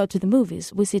because we go to the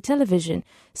movies, we see television.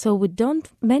 So we don't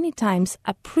many times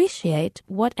appreciate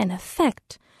what an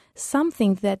effect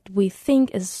something that we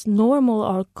think is normal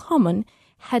or common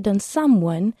had on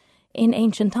someone in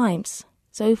ancient times.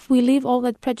 So if we leave all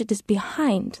that prejudice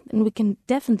behind, then we can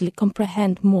definitely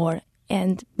comprehend more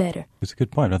and better. It's a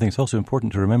good point. I think it's also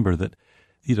important to remember that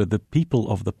the people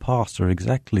of the past are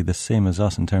exactly the same as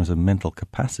us in terms of mental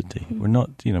capacity. Mm-hmm.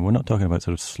 We're not talking about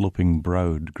sort of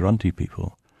sloping-browed, grunty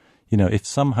people. If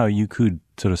somehow you could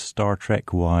sort of Star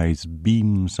Trek-wise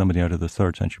beam somebody out of the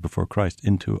 3rd century before Christ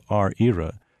into our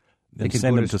era and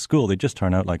send them to school, they just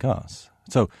turn out like us.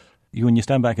 So when you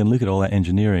stand back and look at all that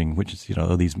engineering, which is,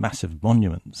 these massive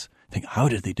monuments, think, how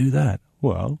did they do that?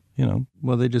 Well,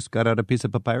 Well, they just got out a piece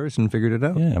of papyrus and figured it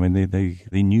out. Yeah, I mean,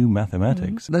 they knew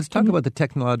mathematics. Mm-hmm. Let's talk about the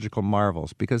technological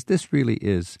marvels, because this really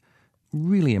is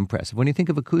really impressive. When you think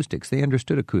of acoustics, they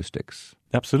understood acoustics.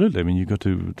 Absolutely. I mean, you go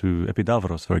to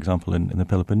Epidavros, for example, in the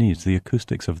Peloponnese, the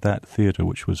acoustics of that theatre,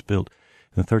 which was built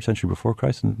in the 3rd century before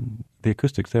Christ, and the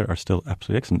acoustics there are still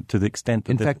absolutely excellent to the extent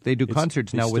that... In fact, they do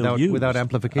concerts now without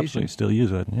amplification. Absolutely, still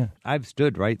use it, yeah. I've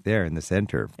stood right there in the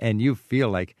center, and you feel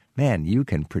like, man, you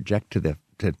can project to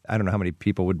I don't know how many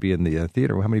people would be in the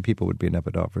theater. How many people would be in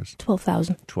Epidavros?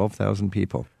 12,000. 12,000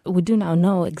 people. We do now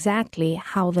know exactly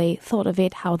how they thought of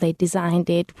it, how they designed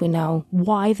it. We know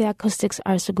why the acoustics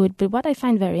are so good. But what I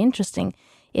find very interesting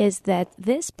is that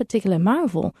this particular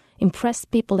marvel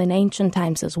impressed people in ancient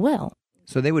times as well.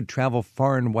 So they would travel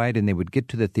far and wide, and they would get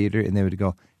to the theater, and they would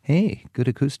go, hey, good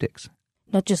acoustics.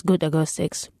 Not just good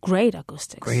acoustics, great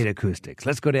acoustics. Great acoustics.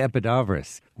 Let's go to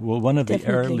Epidavros. Well, one of the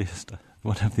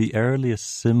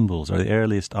earliest symbols or the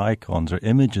earliest icons or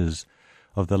images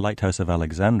of the Lighthouse of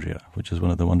Alexandria, which is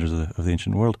one of the wonders of the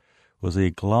ancient world, was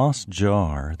a glass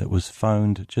jar that was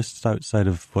found just outside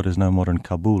of what is now modern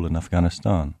Kabul in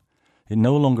Afghanistan. It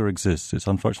no longer exists. It's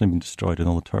unfortunately been destroyed in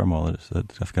all the turmoil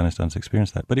that Afghanistan's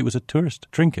experienced that. But it was a tourist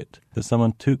trinket that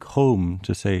someone took home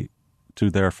to say to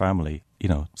their family,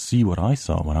 see what I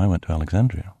saw when I went to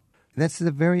Alexandria. That's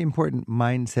a very important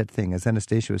mindset thing, as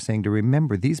Anastasia was saying, to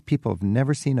remember these people have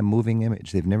never seen a moving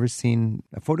image. They've never seen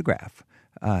a photograph.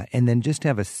 And then just to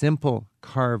have a simple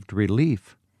carved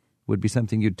relief would be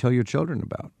something you'd tell your children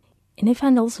about. And I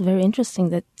find also very interesting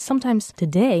that sometimes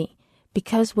today,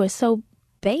 because we're so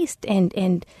based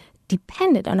and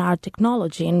dependent on our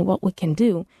technology and what we can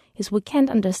do, is we can't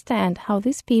understand how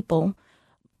these people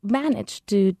managed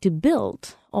to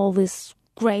build all these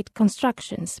great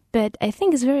constructions. But I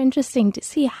think it's very interesting to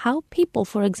see how people,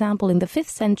 for example, in the 5th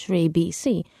century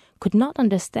BC, could not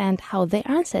understand how their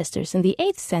ancestors in the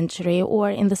 8th century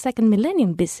or in the 2nd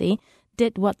millennium BC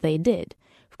did what they did.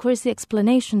 Of course, the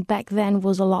explanation back then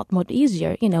was a lot more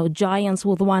easier. Giants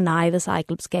with one eye, the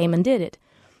Cyclops came and did it.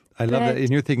 I love that. And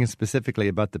you're thinking specifically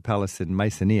about the palace in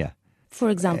Mycenae. For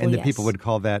example, and the people would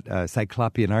call that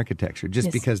Cyclopean architecture,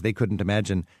 just because they couldn't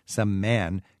imagine some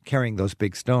man carrying those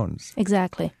big stones.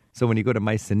 Exactly. So when you go to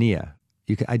Mycenae,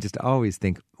 I just always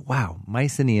think, wow,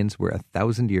 Mycenaeans were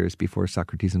 1,000 years before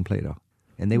Socrates and Plato.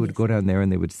 And they would go down there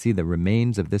and they would see the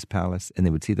remains of this palace, and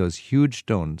they would see those huge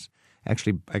stones,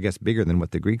 actually, I guess, bigger than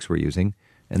what the Greeks were using.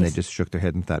 And they just shook their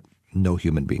head and thought, no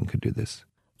human being could do this.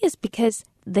 Yes, because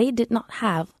they did not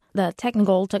have the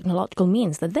technological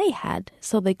means that they had,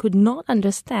 so they could not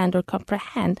understand or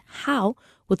comprehend how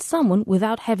would someone,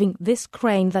 without having this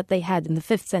crane that they had in the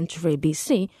 5th century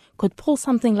BC, could pull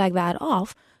something like that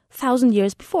off 1,000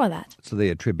 years before that. So they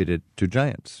attributed to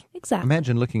giants. Exactly.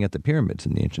 Imagine looking at the pyramids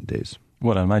in the ancient days.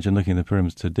 Well, I imagine looking at the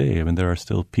pyramids today. I mean, there are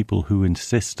still people who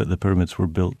insist that the pyramids were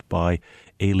built by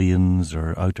aliens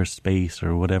or outer space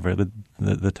or whatever.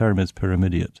 The term is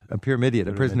pyramidiot. A pyramidiot,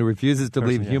 a person who refuses to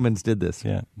believe humans did this.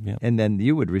 Yeah. And then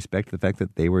you would respect the fact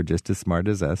that they were just as smart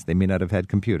as us. They may not have had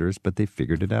computers, but they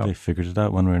figured it out. They figured it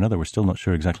out one way or another. We're still not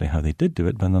sure exactly how they did do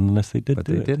it, but nonetheless they did do it.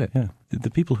 But they did it. Yeah. The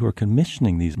people who were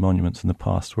commissioning these monuments in the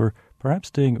past were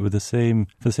perhaps doing it for the same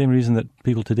reason that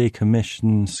people today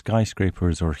commission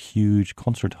skyscrapers or huge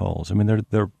concert halls. I mean,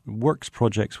 they're works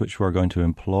projects which we're going to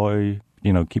employ,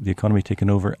 keep the economy taken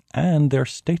over, and they're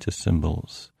status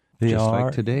symbols. They are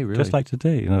like today, really. Just like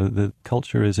today. The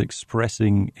culture is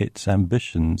expressing its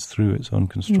ambitions through its own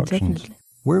constructions. Definitely.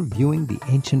 We're viewing the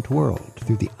ancient world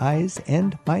through the eyes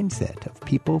and mindset of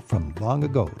people from long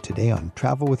ago today on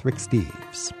Travel with Rick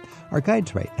Steves. Our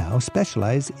guides right now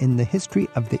specialize in the history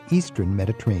of the Eastern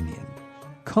Mediterranean.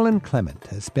 Cullen Clement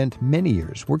has spent many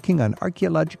years working on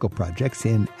archaeological projects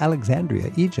in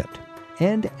Alexandria, Egypt.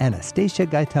 And Anastasia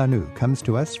Gaetanou comes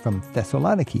to us from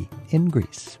Thessaloniki in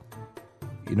Greece.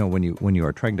 When you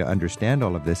are trying to understand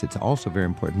all of this, it's also very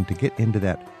important to get into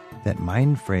that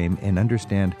mind frame and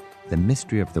understand the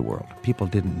mystery of the world. People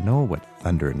didn't know what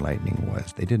thunder and lightning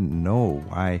was. They didn't know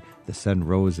why the sun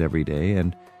rose every day,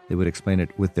 and they would explain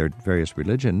it with their various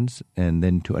religions. And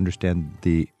then to understand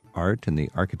the art and the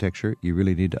architecture, you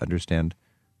really need to understand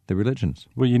the religions.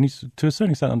 Well, you need to a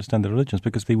certain extent understand the religions,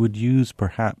 because they would use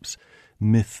perhaps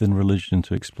myth and religion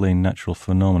to explain natural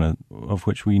phenomena, of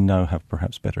which we now have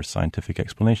perhaps better scientific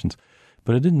explanations.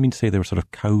 But it didn't mean to say they were sort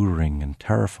of cowering and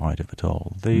terrified of it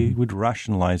all. They would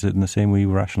rationalize it in the same way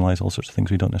we rationalize all sorts of things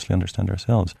we don't necessarily understand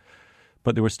ourselves.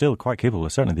 But they were still quite capable.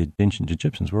 Certainly the ancient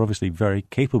Egyptians were obviously very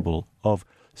capable of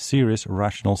serious,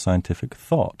 rational, scientific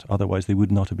thought. Otherwise they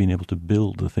would not have been able to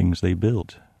build the things they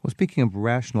built. Well, speaking of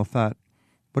rational thought,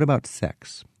 what about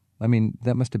sex? I mean,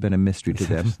 that must have been a mystery to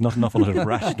them. There's not an awful lot of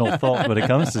rational thought when it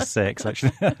comes to sex,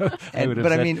 actually. I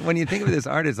mean, when you think of this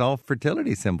art, it's all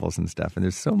fertility symbols and stuff, and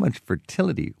there's so much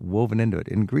fertility woven into it.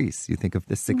 In Greece, you think of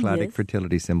the Cycladic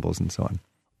fertility symbols and so on.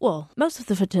 Well, most of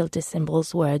the fertility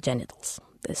symbols were genitals.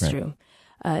 That's true.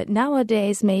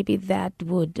 Nowadays, maybe that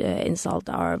would insult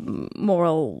our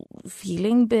moral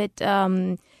feeling, but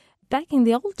back in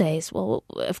the old days, well,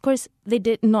 of course, they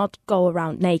did not go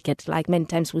around naked. Like many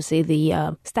times we see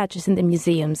the statues in the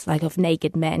museums, like of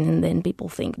naked men, and then people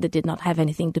think they did not have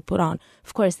anything to put on.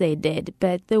 Of course they did,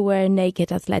 but there were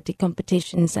naked athletic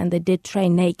competitions, and they did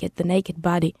train naked, the naked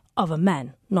body of a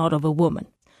man, not of a woman.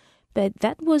 But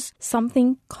that was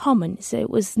something common, so it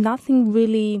was nothing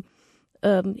really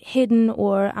hidden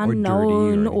or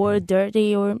unknown or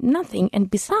dirty or nothing.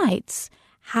 And besides,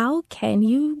 how can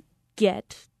you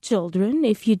get children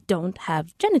if you don't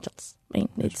have genitals. I mean,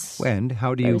 it's And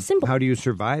how do very you simple. how do you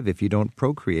survive if you don't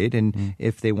procreate? And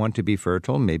if they want to be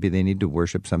fertile, maybe they need to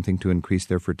worship something to increase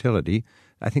their fertility.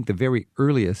 I think the very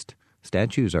earliest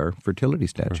statues are fertility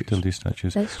statues. Fertility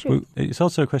statues. That's true. Well, it's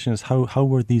also a question is how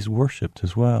were these worshipped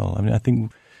as well? I mean,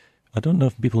 I don't know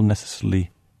if people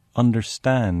necessarily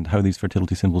understand how these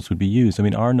fertility symbols would be used. I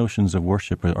mean, our notions of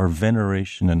worship are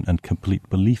veneration and complete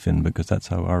belief in, because that's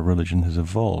how our religion has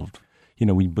evolved. You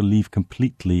know, we believe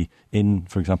completely in,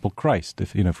 for example, Christ,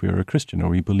 if we are a Christian, or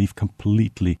we believe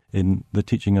completely in the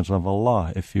teachings of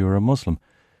Allah if you're a Muslim.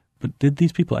 But did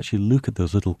these people actually look at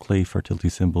those little clay fertility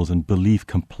symbols and believe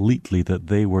completely that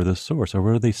they were the source? Or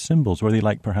were they symbols? Were they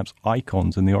like perhaps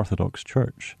icons in the Orthodox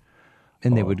Church?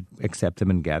 And they would accept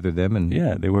them and gather them. And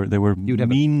Yeah, they were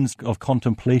means of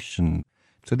contemplation.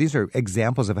 so these are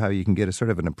examples of how you can get a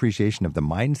sort of an appreciation of the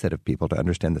mindset of people to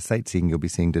understand the sightseeing you'll be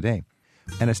seeing today.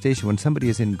 Anastasia, when somebody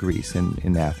is in Greece,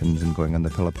 in Athens, and going on the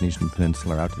Peloponnesian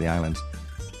Peninsula or out to the islands,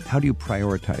 how do you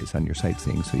prioritize on your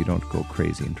sightseeing so you don't go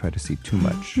crazy and try to see too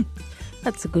much?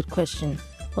 That's a good question.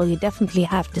 Well, you definitely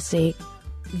have to see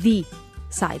the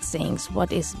sightseeings,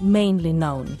 what is mainly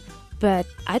known. But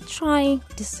I try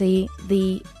to see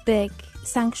the big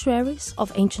sanctuaries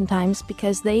of ancient times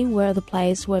because they were the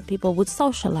place where people would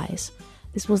socialize.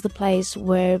 This was the place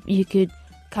where you could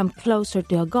come closer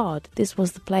to a god. This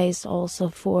was the place also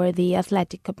for the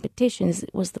athletic competitions.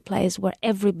 It was the place where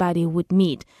everybody would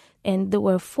meet. And there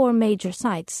were 4 major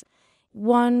sites.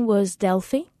 One was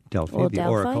Delphi. The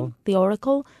Oracle. The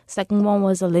Oracle. Second one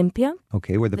was Olympia,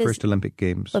 Okay, where the first Olympic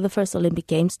Games. where the first Olympic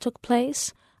Games took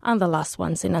place. And the last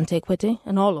ones in antiquity,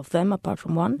 and all of them apart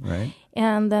from one. Right.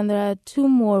 And then there are 2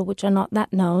 more which are not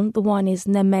that known. The one is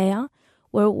Nemea,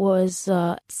 where it was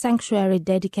a sanctuary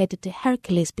dedicated to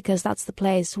Hercules, because that's the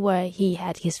place where he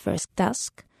had his first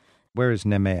tusk. Where is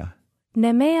Nemea?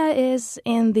 Nemea is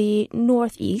in the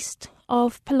northeast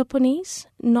of Peloponnese,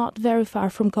 not very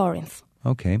far from Corinth.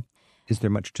 Okay. Is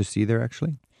there much to see there,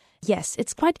 actually? Yes,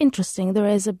 it's quite interesting. There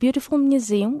is a beautiful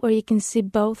museum where you can see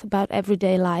both about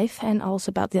everyday life and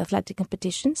also about the athletic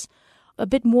competitions. A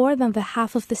bit more than the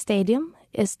half of the stadium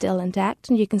is still intact,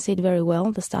 and you can see it very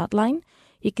well, the start line.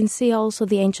 You can see also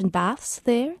the ancient baths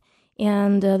there,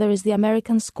 and there is the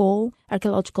American School,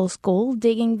 archaeological school,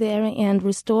 digging there and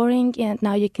restoring, and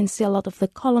now you can see a lot of the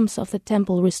columns of the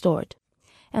temple restored.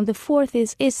 And the fourth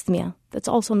is Isthmia. That's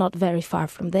also not very far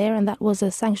from there, and that was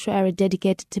a sanctuary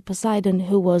dedicated to Poseidon,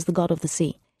 who was the god of the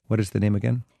sea. What is the name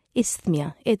again?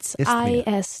 Isthmia. It's Isthmia.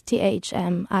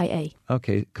 Isthmia.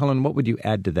 Okay. Colin, what would you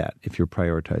add to that if you're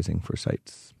prioritizing for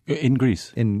sites? In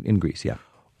Greece? In Greece, yeah.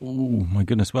 Oh, my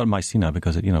goodness. Well, Mycenae,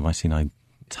 because, Mycenae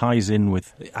ties in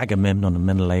with Agamemnon and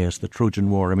Menelaus, the Trojan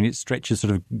War. I mean, it stretches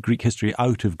sort of Greek history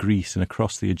out of Greece and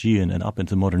across the Aegean and up into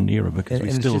the modern era, because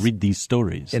we still read these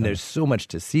stories. And there's so much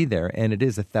to see there, and it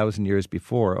is 1,000 years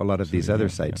before a lot of these other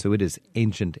sites, so it is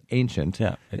ancient.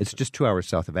 Yeah, it's just 2 hours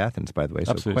south of Athens, by the way,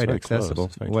 so absolutely, quite it's very accessible. close,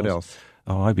 it's very What close. else?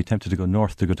 Oh, I'd be tempted to go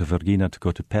north, to go to Vergina, to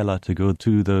go to Pella, to go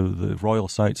to the royal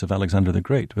sites of Alexander the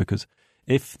Great, because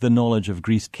if the knowledge of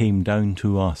Greece came down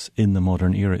to us in the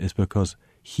modern era, it's because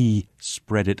he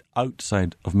spread it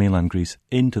outside of mainland Greece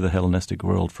into the Hellenistic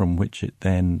world, from which it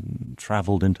then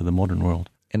travelled into the modern world.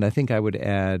 And I think I would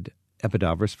add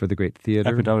Epidavros for the great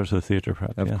theatre. Epidavros for the theatre,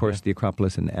 perhaps. Of course, the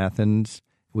Acropolis in Athens,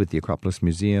 with the Acropolis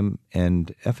Museum,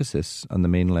 and Ephesus on the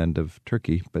mainland of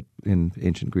Turkey, but in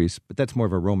ancient Greece. But that's more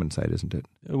of a Roman site, isn't it?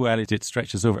 Well, it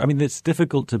stretches over. I mean, it's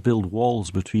difficult to build walls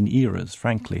between eras,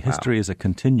 frankly. History is a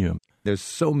continuum. There's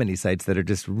so many sites that are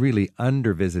just really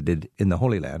undervisited in the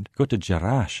Holy Land. Go to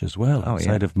Jerash as well,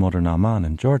 outside of modern Amman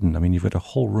in Jordan. I mean, you've got a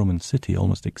whole Roman city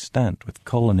almost extant with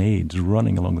colonnades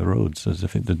running along the roads as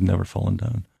if it had never fallen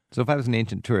down. So if I was an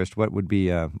ancient tourist, what would be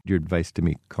your advice to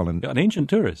me, Colin? An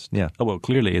ancient tourist? Yeah. Oh, well,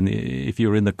 clearly, if you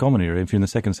were in the Common Era, if you're in the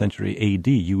 2nd century AD,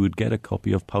 you would get a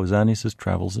copy of Pausanias'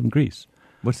 Travels in Greece.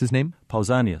 What's his name?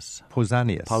 Pausanias.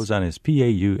 Pausanias. Pausanias,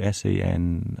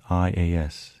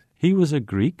 Pausanias. He was a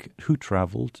Greek who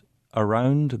travelled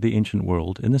around the ancient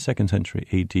world in the 2nd century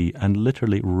AD and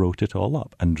literally wrote it all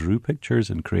up and drew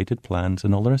pictures and created plans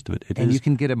and all the rest of it. You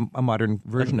can get a modern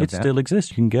version of that. It still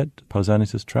exists. You can get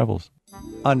Pausanias' Travels.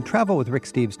 On Travel with Rick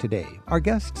Steves today, our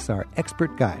guests are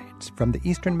expert guides from the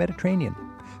Eastern Mediterranean.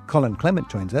 Colin Clement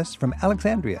joins us from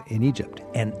Alexandria in Egypt,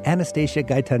 and Anastasia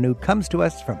Gaetanou comes to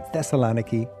us from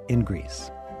Thessaloniki in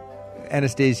Greece.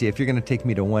 Anastasia, if you're going to take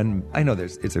me to one, I know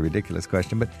it's a ridiculous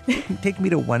question, but take me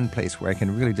to one place where I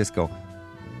can really just go,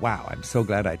 wow, I'm so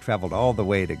glad I traveled all the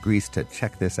way to Greece to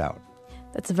check this out.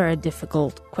 That's a very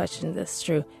difficult question, that's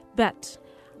true. But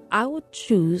I would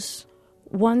choose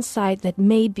one site that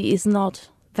maybe is not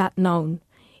that known.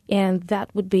 and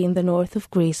that would be in the north of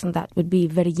Greece, and that would be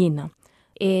Vergina.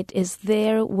 It is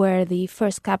there where the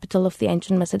first capital of the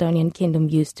ancient Macedonian kingdom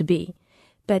used to be.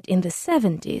 But in the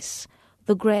 70s,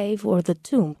 the grave or the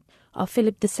tomb of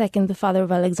Philip II, the father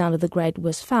of Alexander the Great,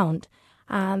 was found.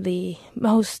 And the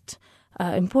most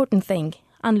important thing,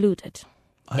 unlooted.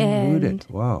 Unlooted,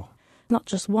 wow. Not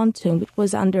just one tomb, it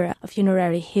was under a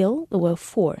funerary hill. There were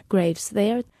 4 graves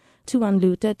there, 2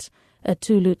 unlooted,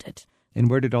 2 looted. And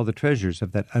where did all the treasures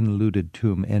of that unlooted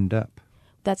tomb end up?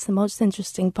 That's the most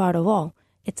interesting part of all.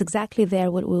 It's exactly there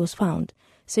what was found.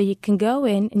 So you can go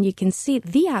in and you can see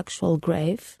the actual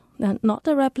grave, not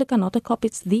a replica, not a copy,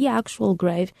 it's the actual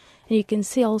grave. And you can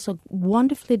see also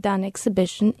wonderfully done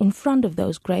exhibition in front of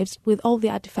those graves with all the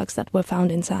artifacts that were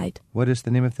found inside. What is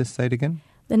the name of this site again?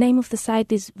 The name of the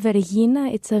site is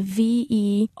Vergina. It's a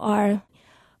Vergina.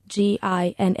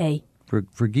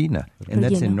 Vergina. And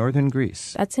that's in northern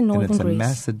Greece. That's in northern Greece. And it's a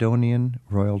Macedonian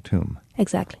royal tomb.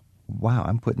 Exactly. Wow,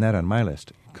 I'm putting that on my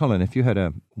list. Cullen, if you had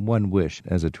one wish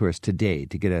as a tourist today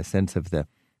to get a sense of the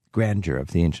grandeur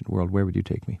of the ancient world, where would you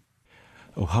take me?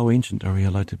 Oh, how ancient are we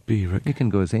allowed to be, Rick? You can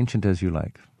go as ancient as you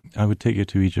like. I would take you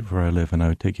to Egypt where I live, and I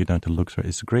would take you down to Luxor.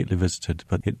 It's greatly visited,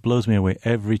 but it blows me away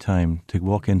every time to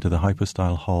walk into the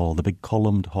hypostyle hall, the big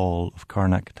columned hall of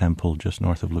Karnak Temple just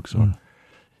north of Luxor. Mm.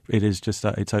 It is just,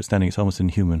 it's outstanding. It's almost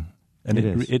inhuman. And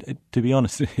it to be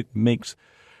honest, it makes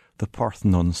the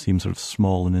Parthenon seems sort of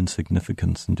small and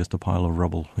insignificant and just a pile of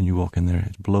rubble when you walk in there.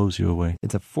 It blows you away.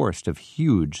 It's a forest of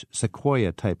huge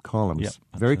sequoia-type columns,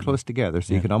 very close together,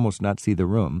 so you can almost not see the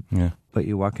room. Yeah. But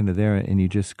you walk into there and you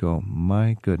just go,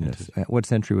 my goodness. What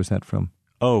century was that from?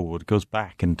 Oh, it goes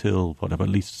back until, at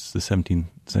least the 17th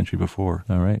century before.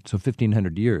 All right, so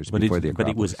 1,500 years before the Acropolis. But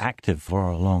it was active for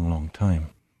a long, long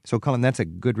time. So, Colin, that's a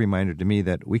good reminder to me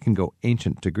that we can go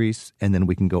ancient to Greece and then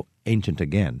we can go ancient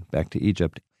again back to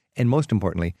Egypt. And most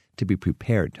importantly, to be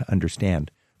prepared to understand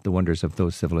the wonders of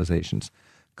those civilizations.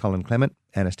 Colin Clement,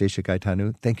 Anastasia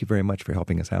Gaetanu, thank you very much for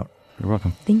helping us out. You're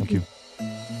welcome. Thank you.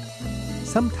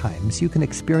 Sometimes you can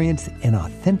experience an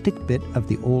authentic bit of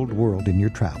the old world in your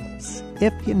travels,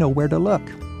 if you know where to look.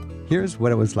 Here's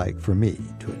what it was like for me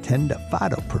to attend a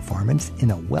fado performance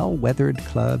in a well-weathered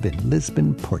club in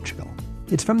Lisbon, Portugal.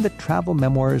 It's from the travel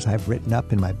memoirs I've written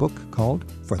up in my book called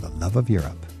For the Love of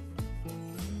Europe.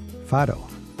 Fado,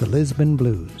 the Lisbon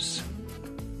Blues.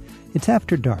 It's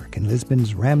after dark in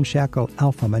Lisbon's ramshackle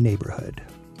Alfama neighborhood.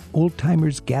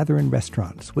 Old-timers gather in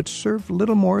restaurants which serve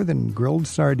little more than grilled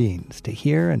sardines to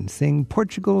hear and sing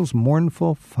Portugal's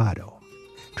mournful fado,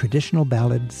 traditional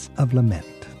ballads of lament.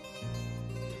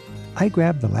 I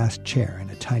grabbed the last chair in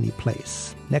a tiny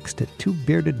place, next to 2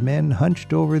 bearded men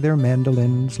hunched over their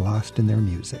mandolins, lost in their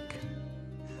music.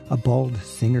 A bald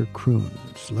singer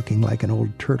croons, looking like an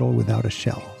old turtle without a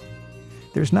shell.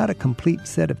 There's not a complete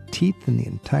set of teeth in the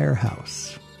entire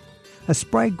house. A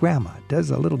spry grandma does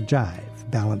a little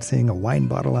jive, balancing a wine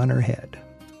bottle on her head.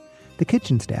 The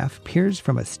kitchen staff peers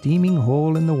from a steaming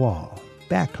hole in the wall,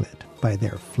 backlit by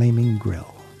their flaming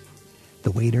grill.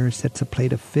 The waiter sets a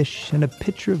plate of fish and a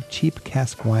pitcher of cheap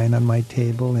cask wine on my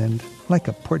table and, like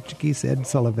a Portuguese Ed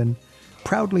Sullivan,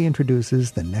 proudly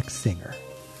introduces the next singer,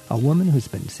 a woman who's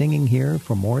been singing here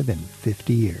for more than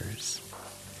 50 years.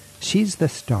 She's the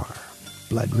star.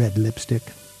 Blood-red lipstick,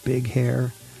 big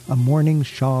hair, a mourning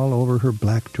shawl over her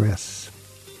black dress.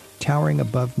 Towering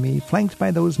above me, flanked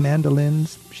by those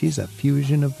mandolins, she's a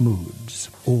fusion of moods,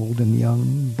 old and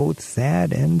young, both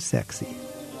sad and sexy.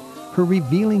 Her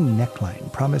revealing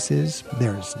neckline promises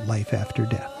there's life after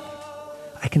death.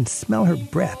 I can smell her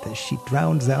breath as she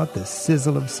drowns out the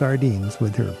sizzle of sardines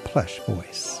with her plush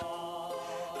voice.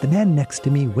 The man next to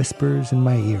me whispers in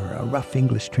my ear a rough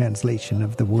English translation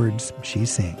of the words she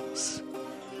sings.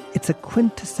 It's a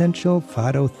quintessential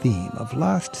fado theme of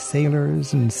lost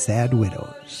sailors and sad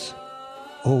widows.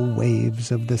 O waves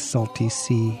of the salty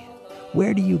sea,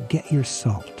 where do you get your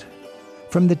salt?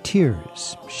 From the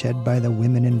tears shed by the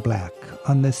women in black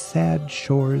on the sad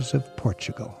shores of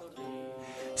Portugal.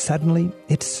 Suddenly,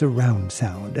 it's surround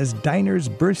sound as diners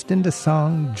burst into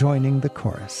song, joining the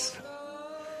chorus.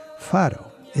 Fado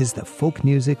is the folk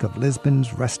music of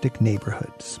Lisbon's rustic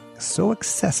neighborhoods, so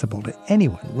accessible to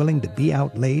anyone willing to be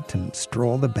out late and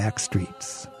stroll the back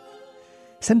streets.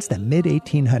 Since the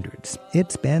mid-1800s,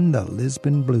 it's been the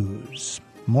Lisbon Blues,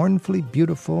 mournfully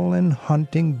beautiful and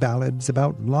haunting ballads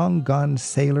about long-gone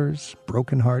sailors,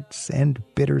 broken hearts, and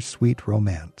bittersweet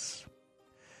romance.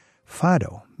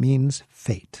 Fado means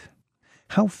fate,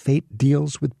 how fate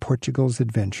deals with Portugal's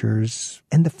adventurers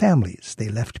and the families they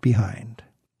left behind.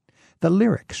 The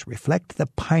lyrics reflect the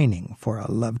pining for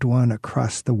a loved one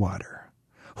across the water,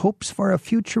 hopes for a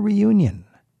future reunion,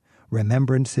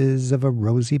 remembrances of a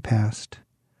rosy past,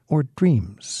 or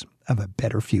dreams of a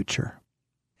better future.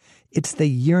 It's the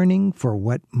yearning for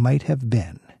what might have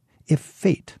been if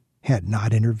fate had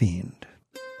not intervened.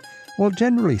 While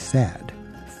generally sad,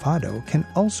 fado can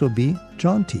also be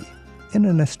jaunty in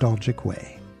a nostalgic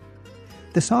way.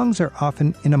 The songs are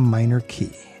often in a minor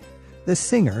key. The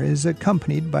singer is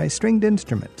accompanied by stringed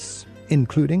instruments,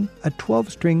 including a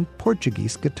 12-string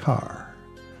Portuguese guitar.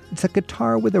 It's a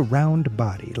guitar with a round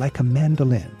body like a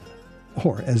mandolin,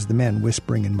 or as the man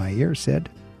whispering in my ear said,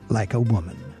 like a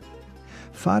woman.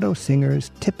 Fado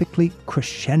singers typically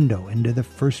crescendo into the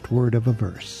first word of a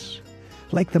verse,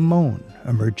 like the moan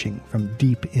emerging from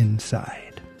deep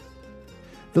inside.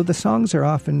 Though the songs are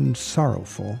often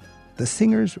sorrowful, the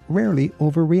singers rarely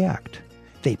overreact.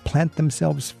 They plant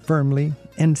themselves firmly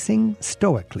and sing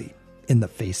stoically in the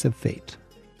face of fate.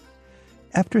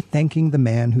 After thanking the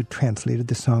man who translated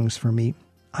the songs for me,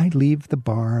 I leave the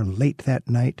bar late that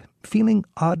night feeling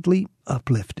oddly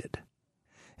uplifted.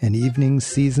 An evening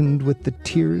seasoned with the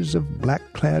tears of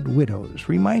black-clad widows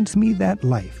reminds me that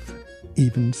life,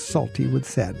 even salty with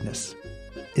sadness,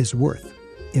 is worth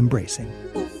embracing.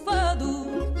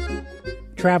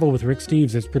 Travel with Rick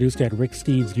Steves is produced at Rick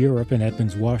Steves Europe in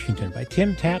Edmonds, Washington by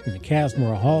Tim Tatton,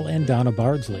 Casmora Hall, and Donna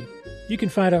Bardsley. You can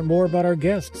find out more about our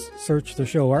guests, search the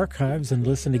show archives, and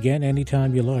listen again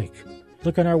anytime you like.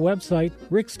 Look on our website,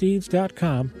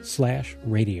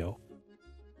 ricksteves.com/radio.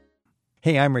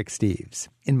 Hey, I'm Rick Steves.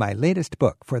 In my latest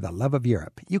book, For the Love of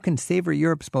Europe, you can savor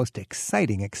Europe's most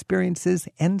exciting experiences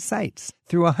and sights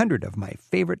through 100 of my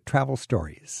favorite travel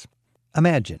stories.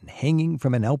 Imagine hanging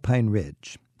from an alpine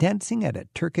ridge, dancing at a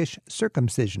Turkish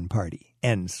circumcision party,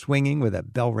 and swinging with a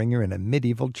bell ringer in a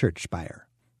medieval church spire.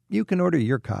 You can order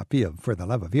your copy of For the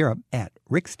Love of Europe at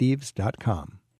ricksteves.com.